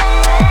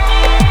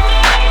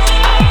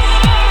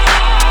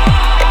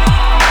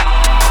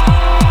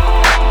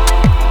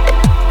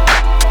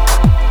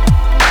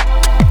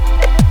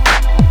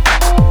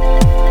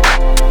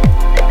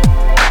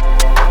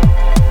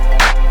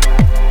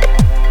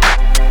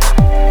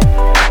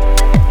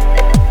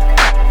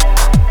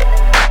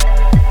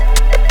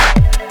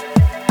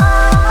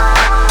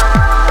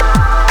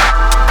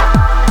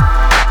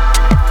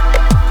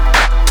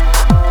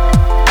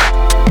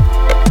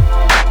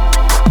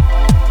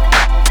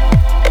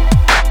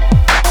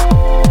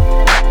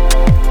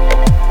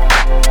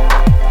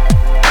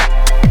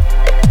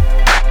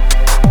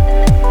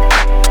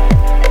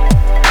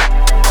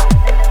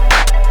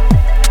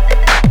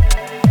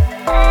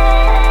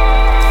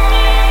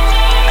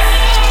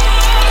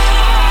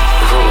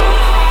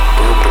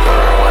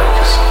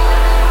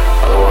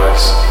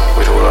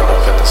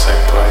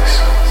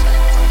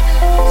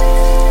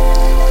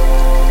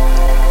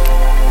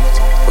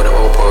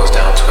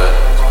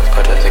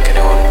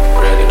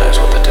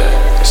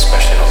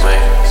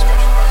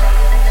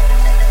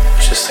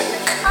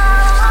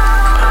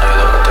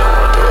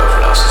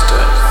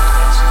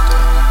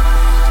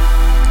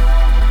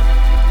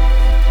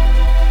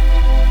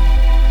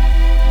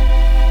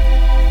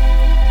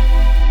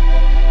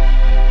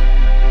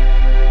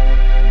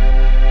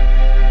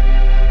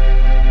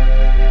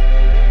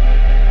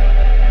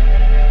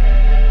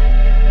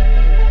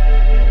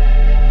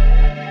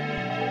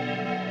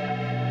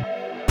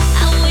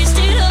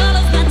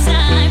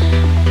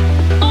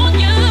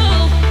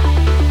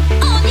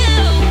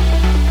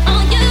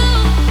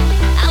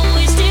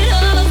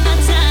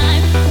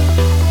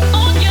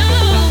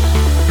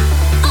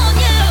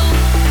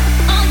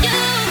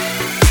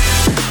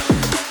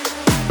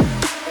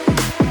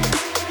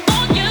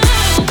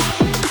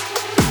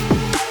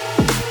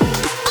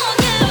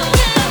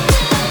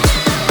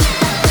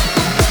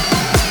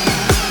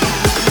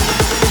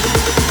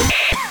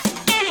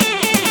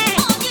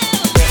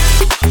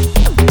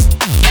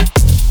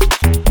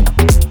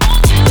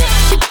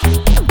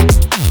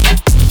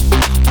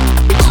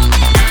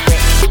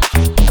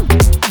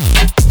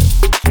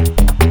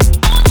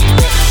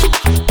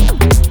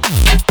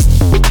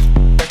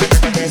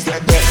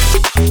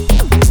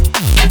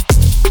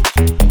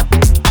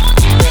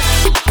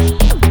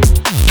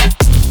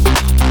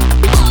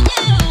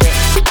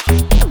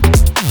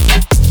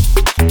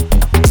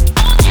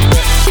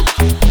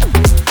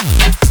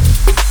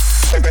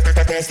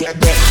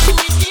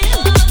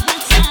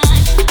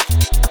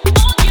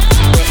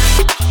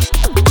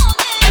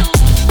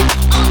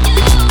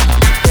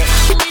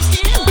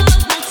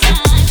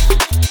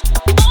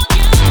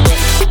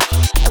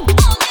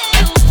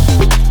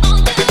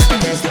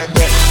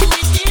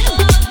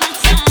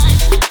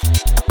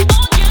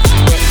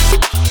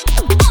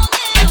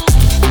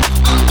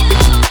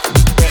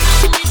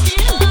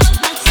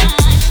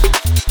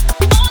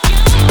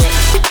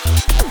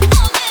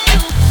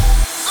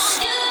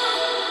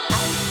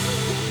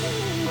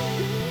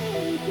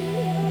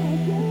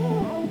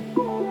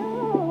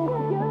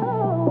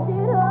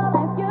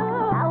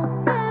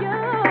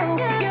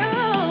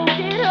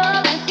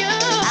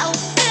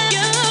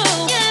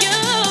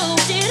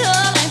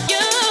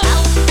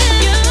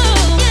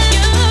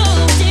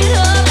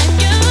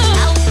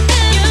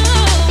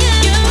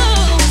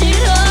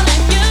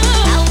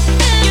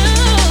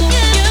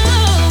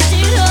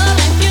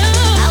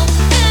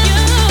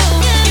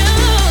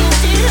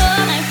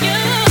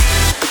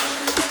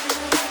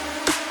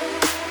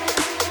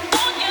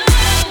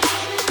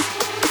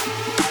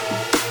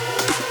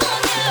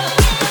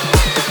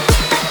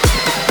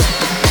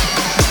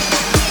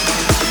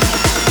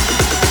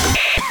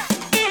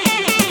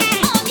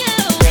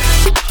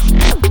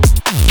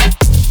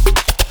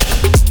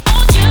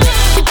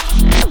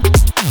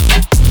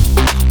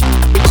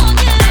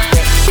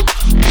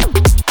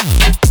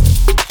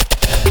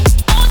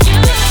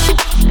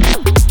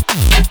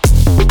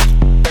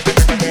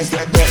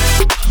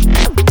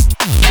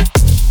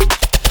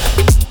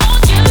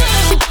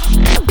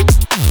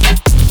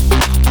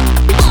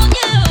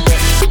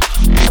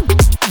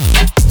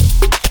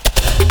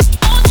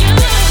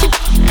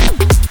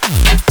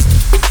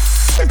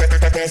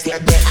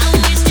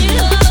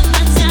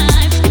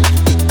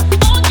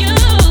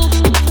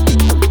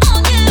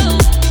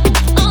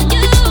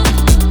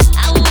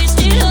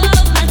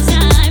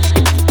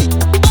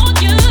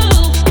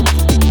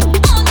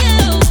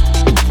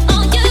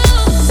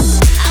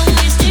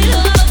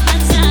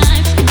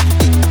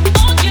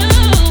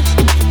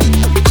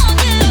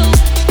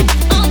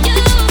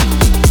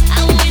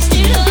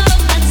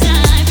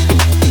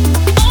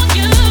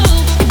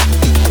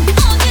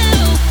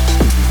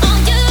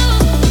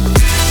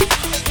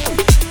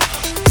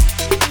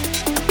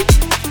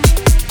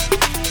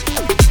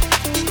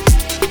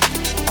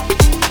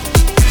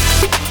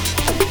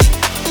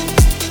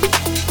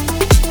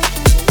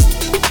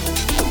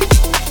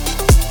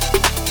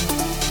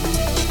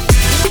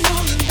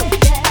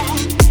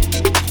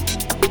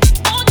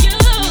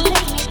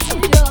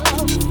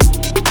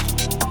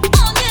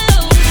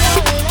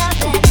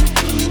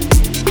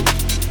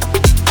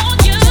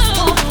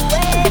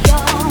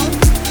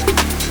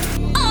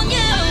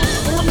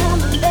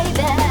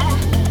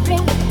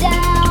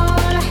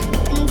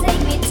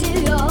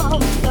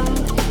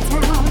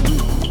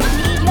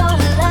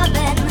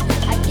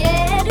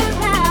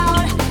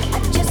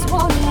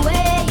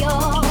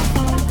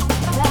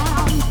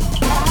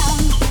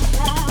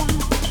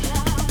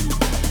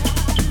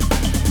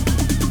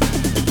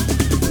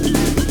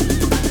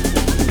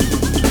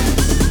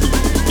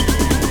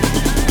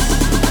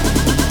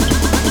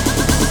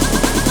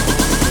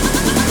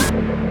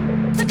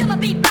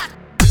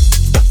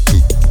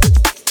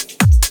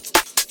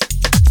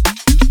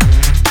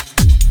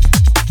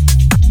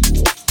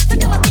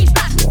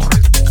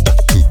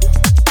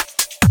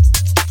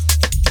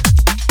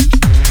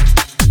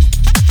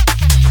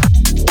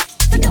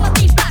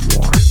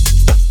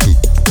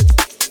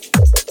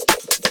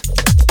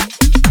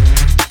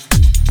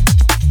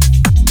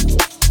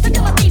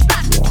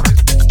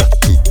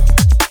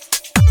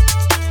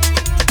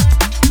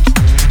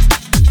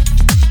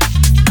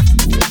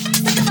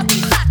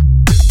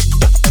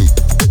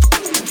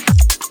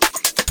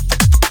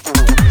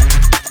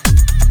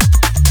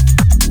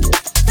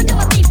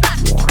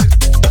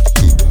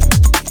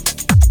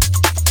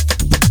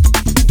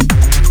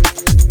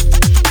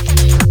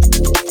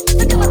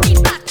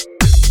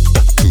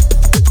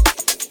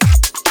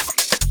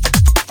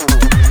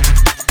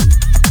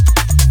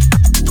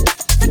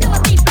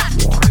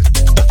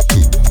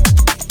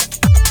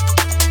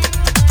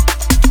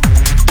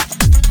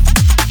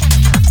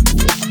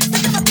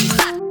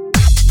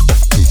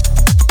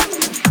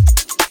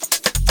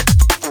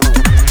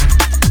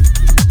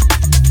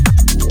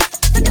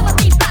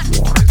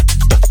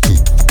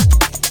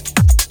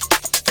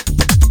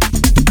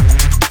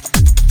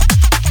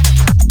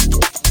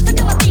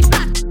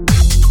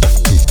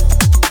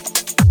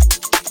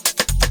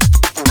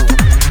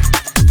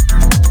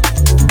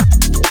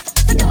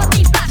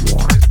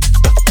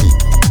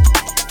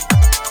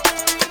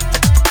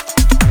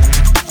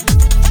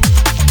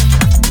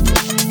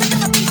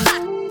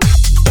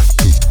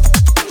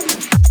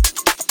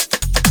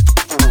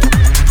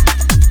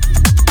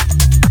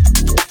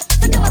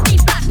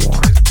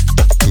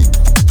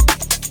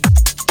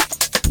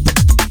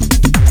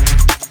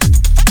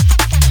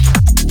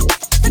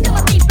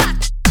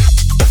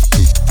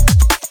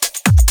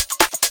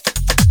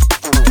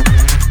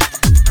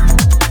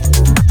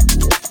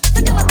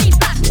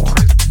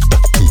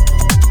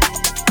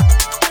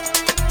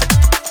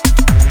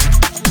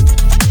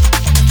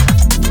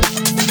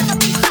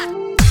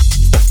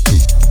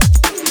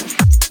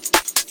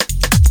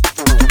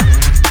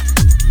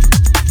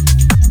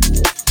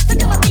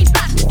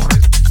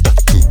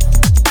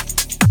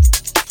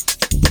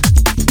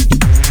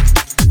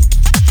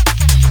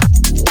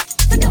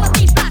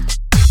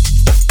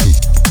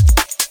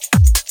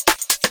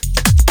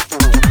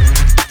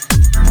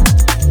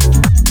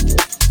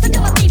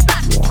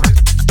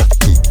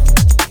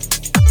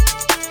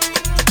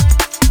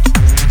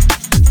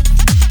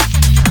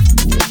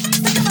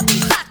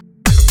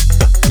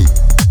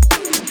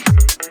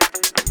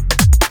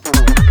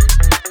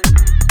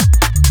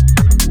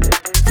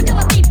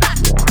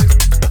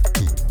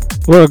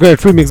Well, a great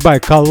remix by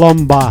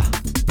Colomba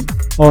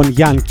on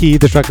Yankee.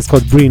 The track is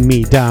called Bring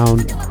Me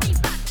Down.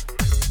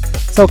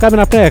 So coming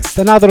up next,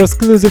 another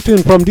exclusive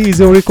tune from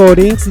Diesel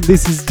Recordings.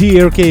 This is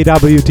Dear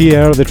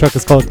KWTR. The track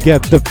is called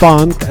Get the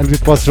Funk, and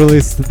it was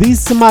released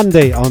this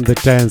Monday on the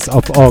 10th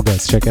of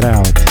August. Check it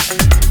out.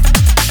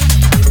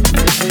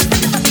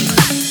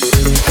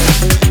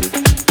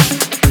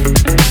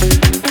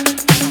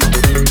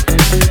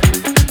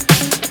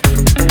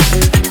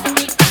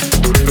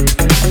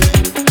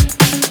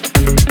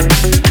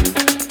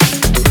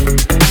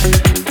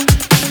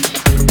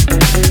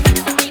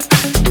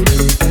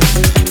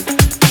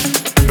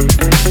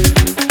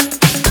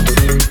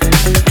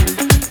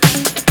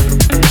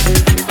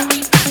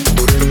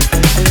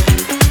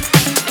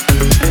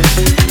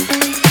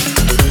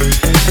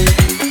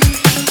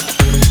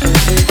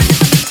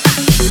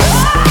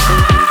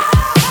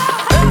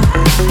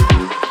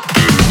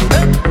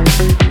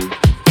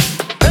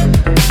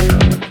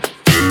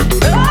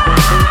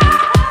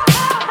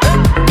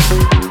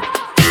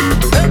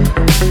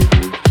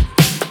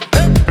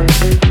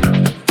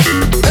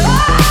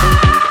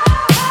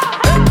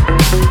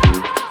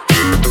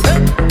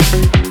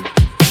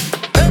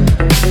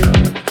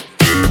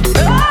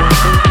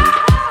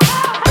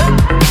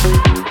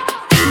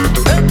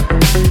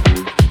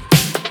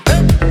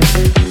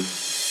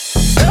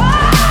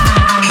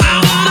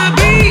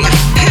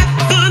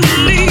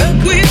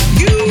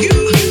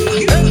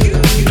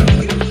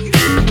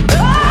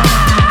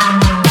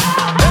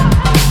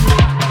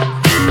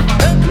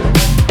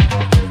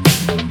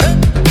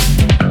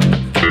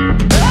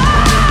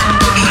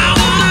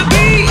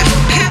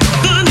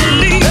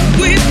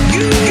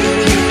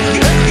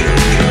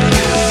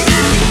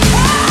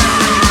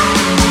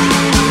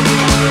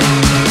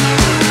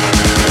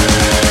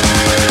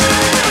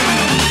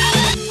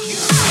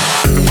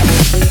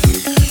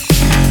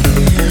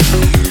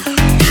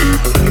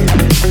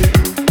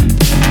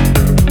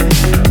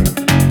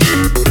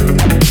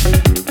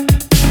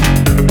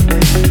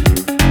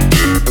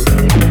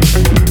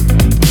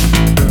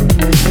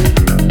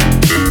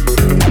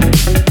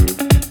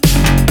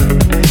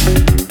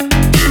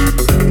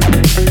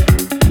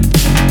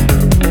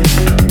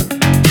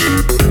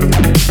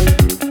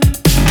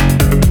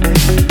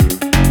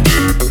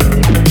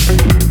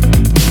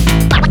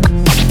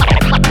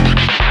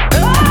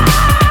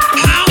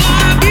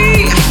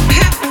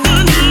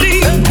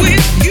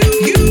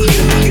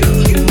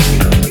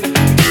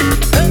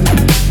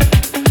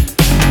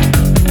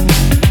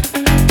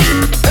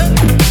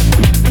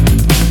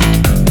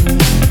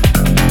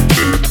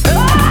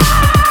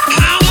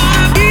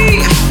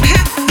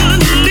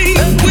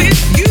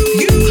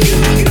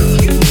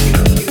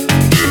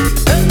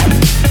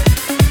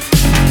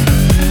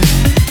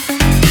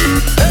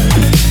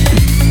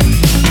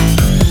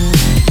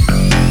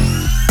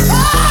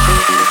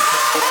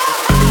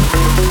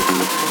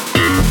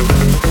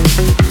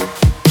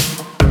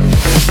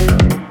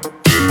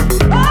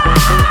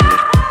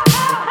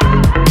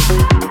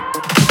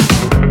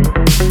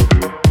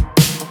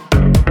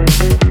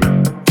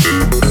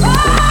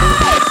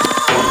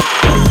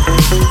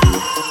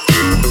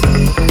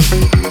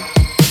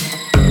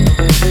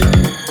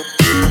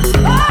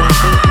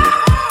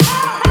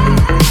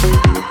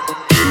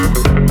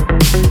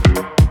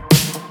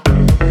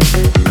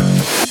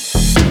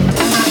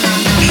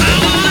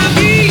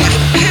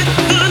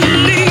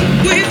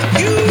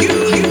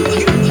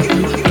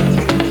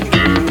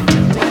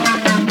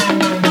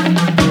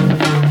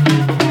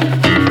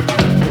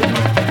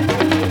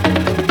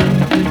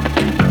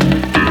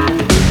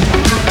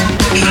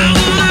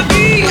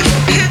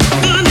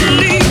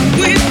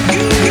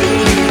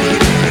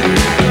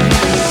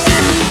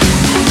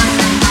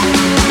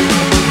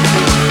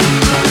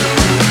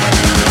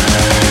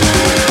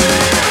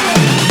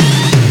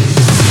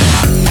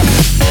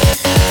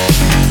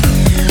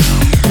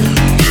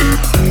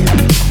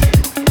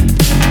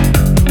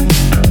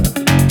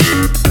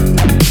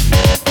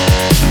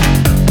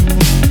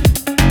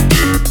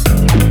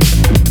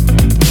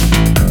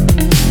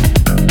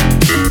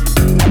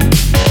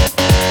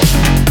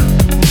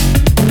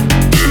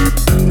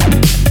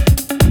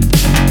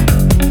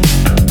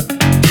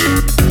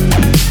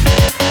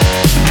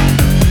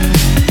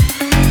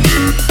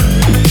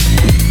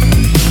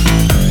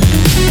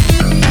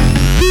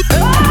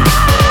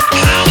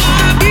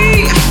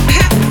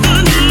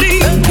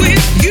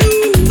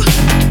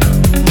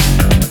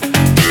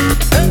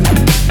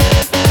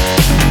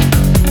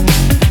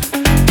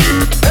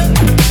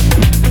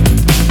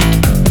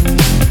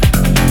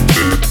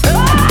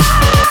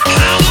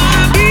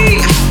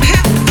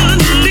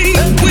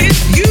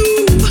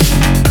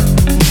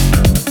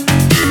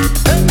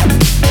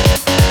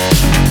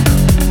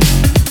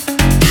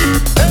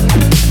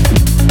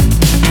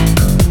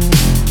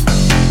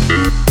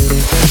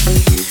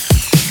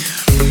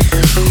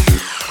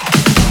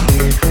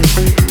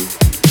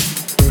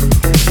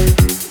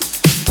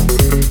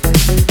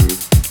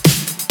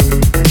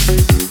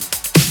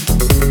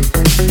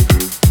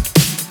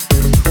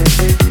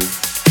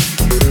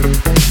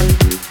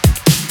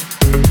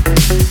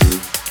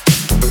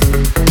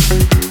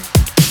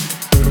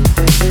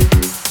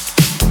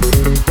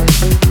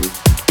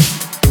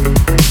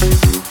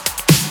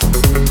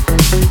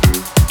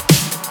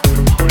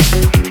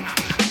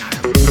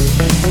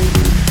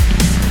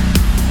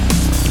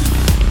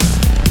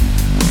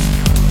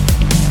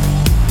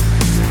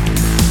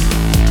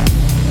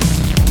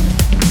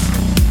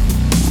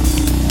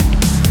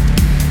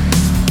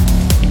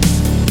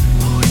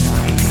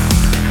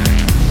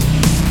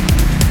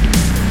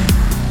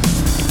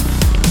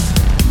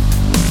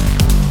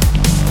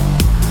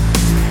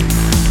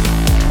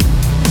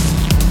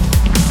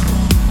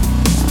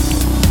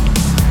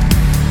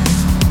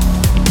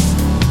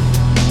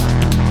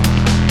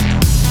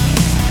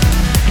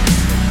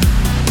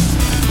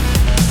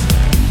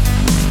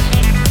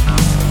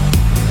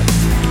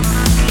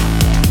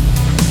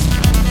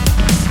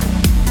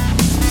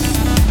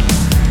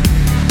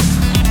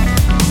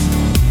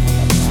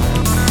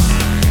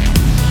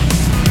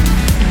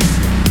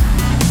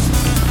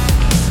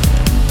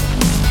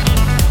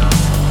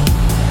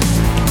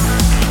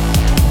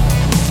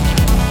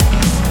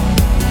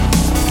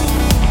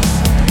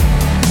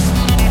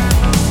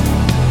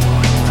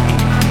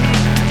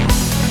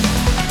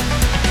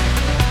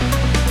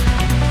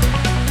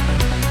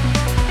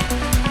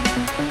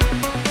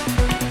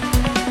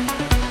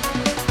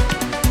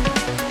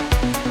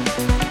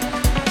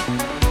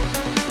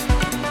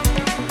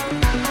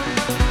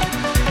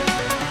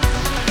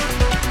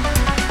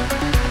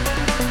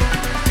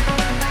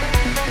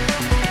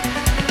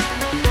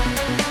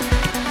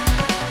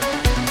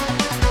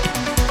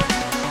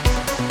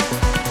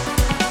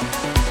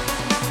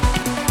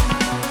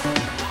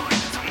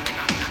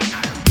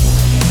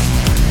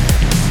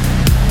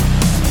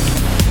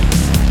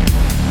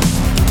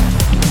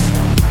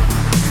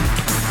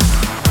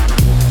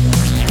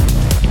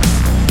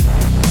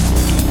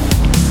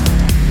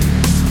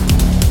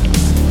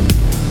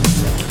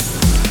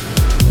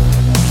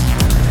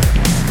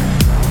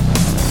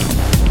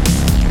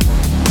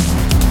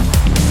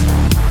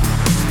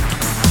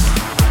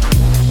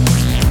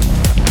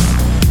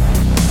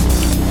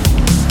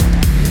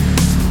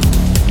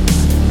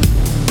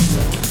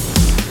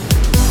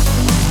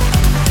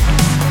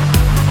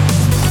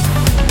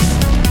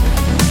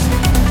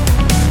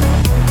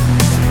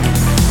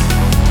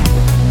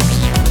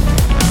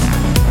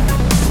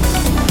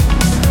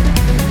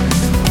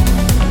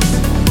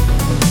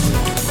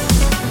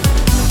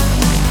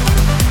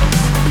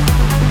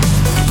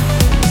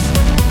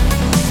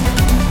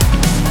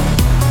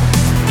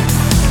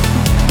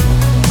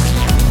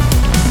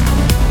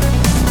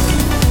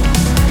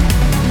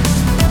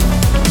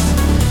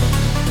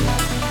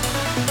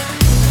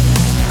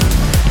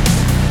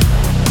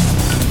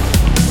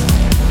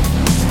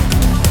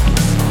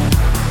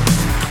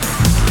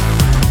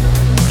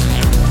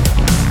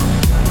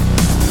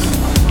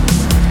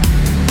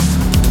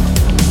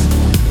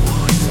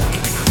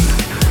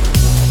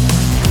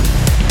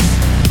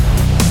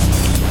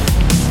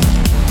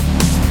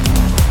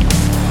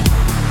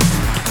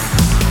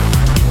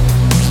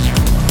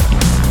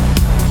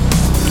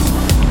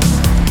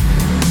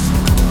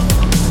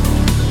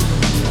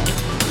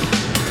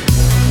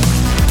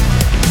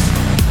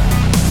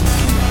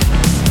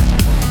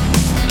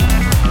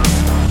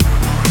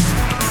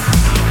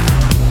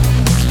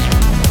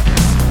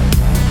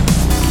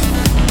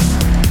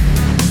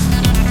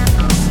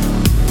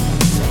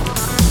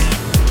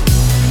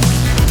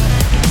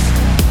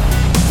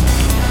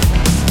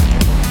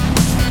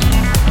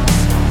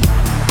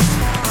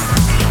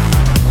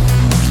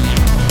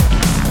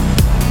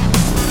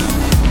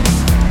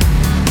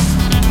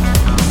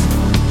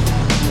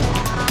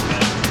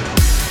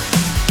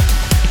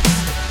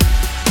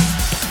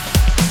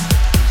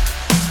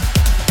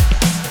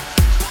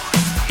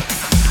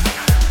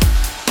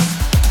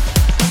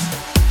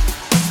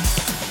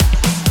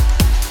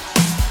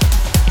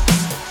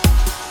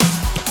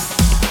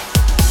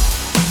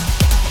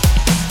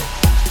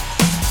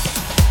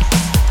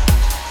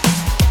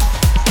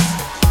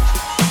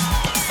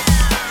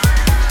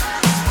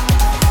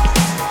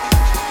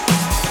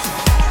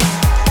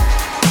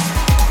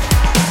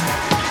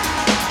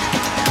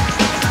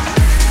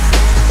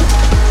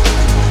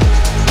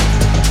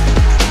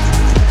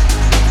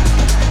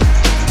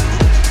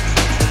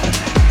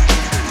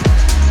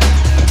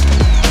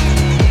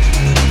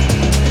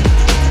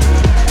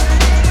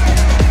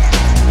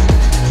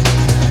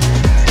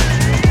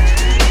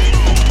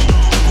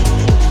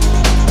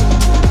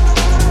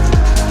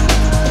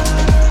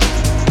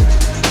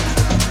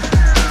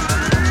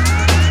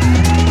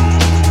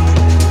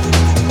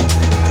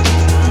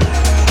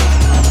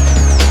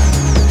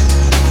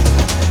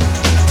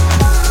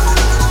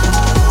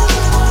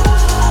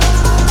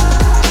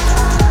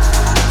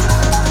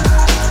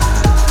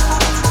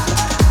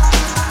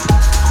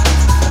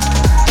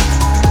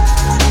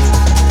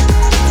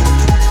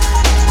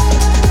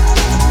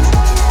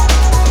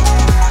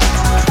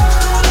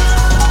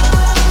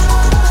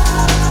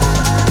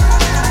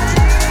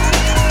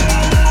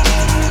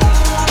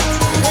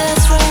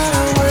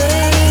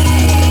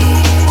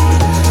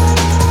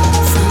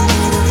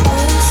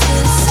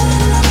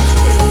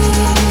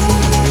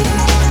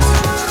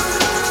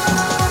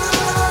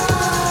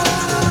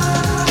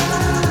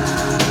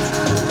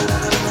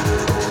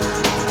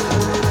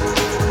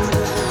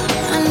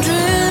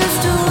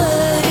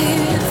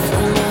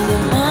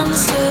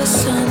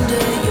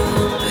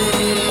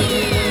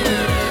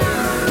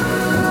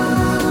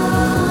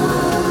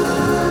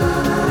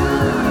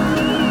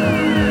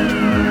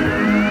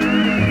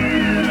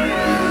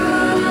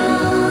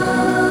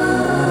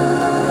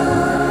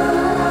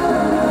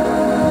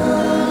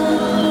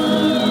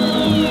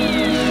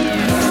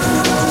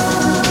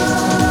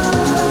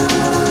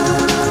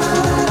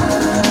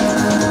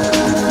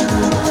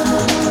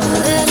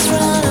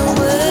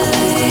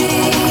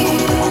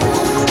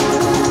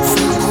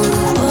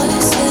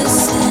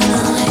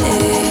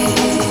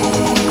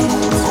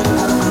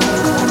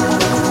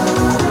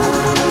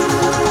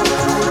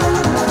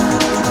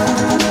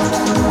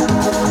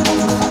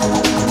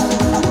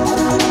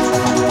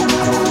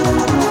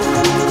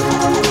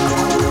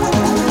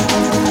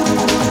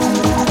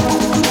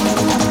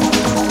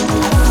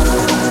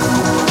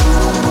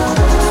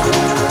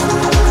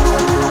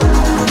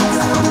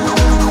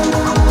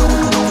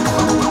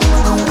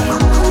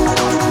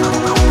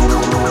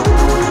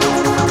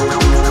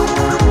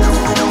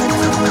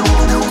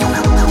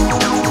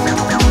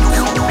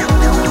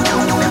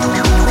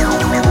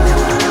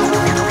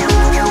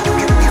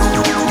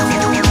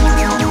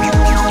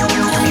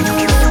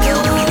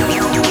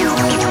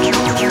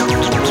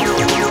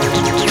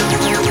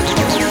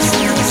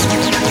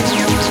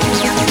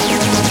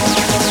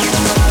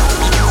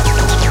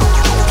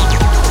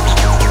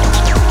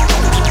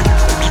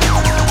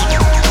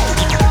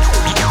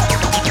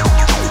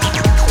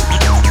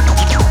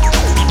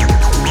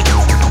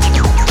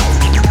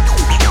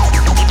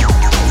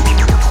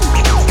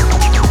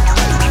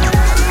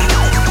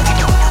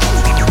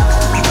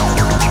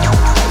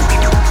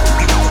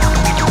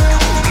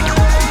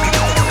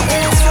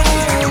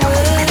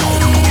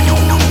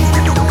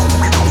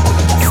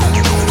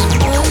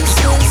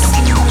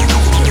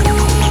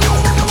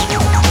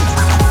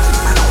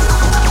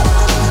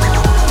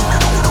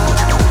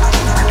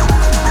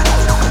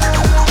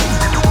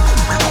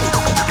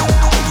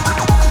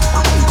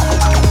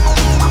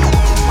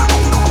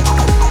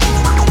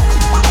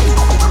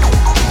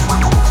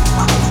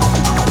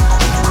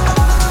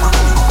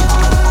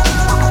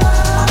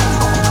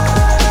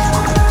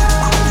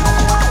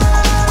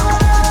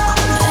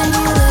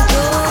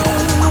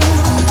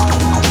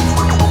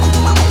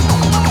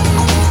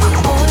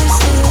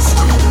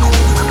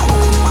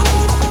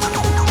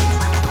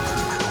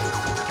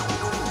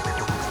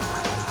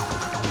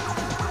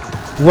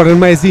 What an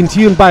amazing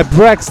tune by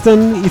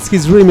Braxton. It's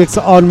his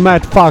remix on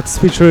Matt Fox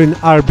featuring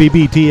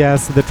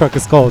RBBTS. The track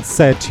is called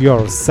Set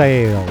Your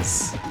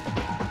Sails.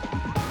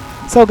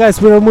 So guys,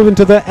 we're moving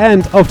to the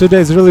end of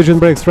today's Religion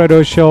Breaks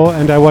radio show,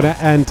 and I want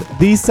to end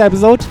this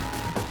episode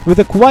with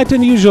a quite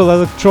unusual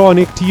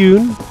electronic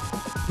tune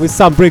with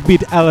some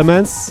breakbeat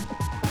elements.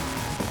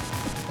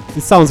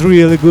 It sounds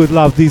really good,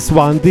 love this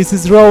one. This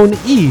is Ron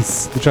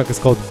East. The track is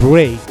called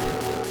Break.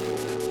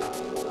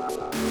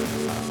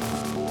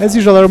 As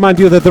usual, I remind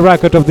you that the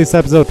record of this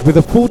episode with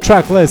a full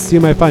track list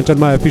you may find on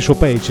my official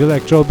page,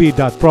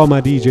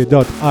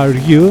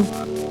 electrobeat.promadj.ru.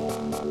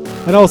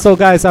 And also,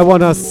 guys, I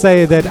want to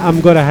say that I'm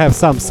gonna have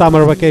some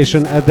summer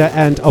vacation at the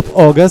end of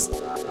August.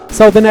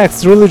 So the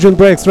next Religion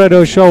Breaks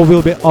radio show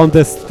will be on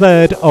the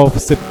 3rd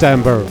of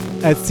September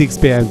at 6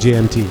 p.m.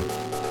 GMT.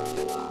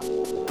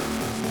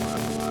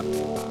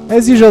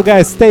 As usual,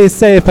 guys, stay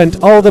safe and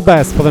all the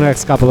best for the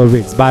next couple of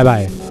weeks. Bye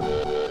bye.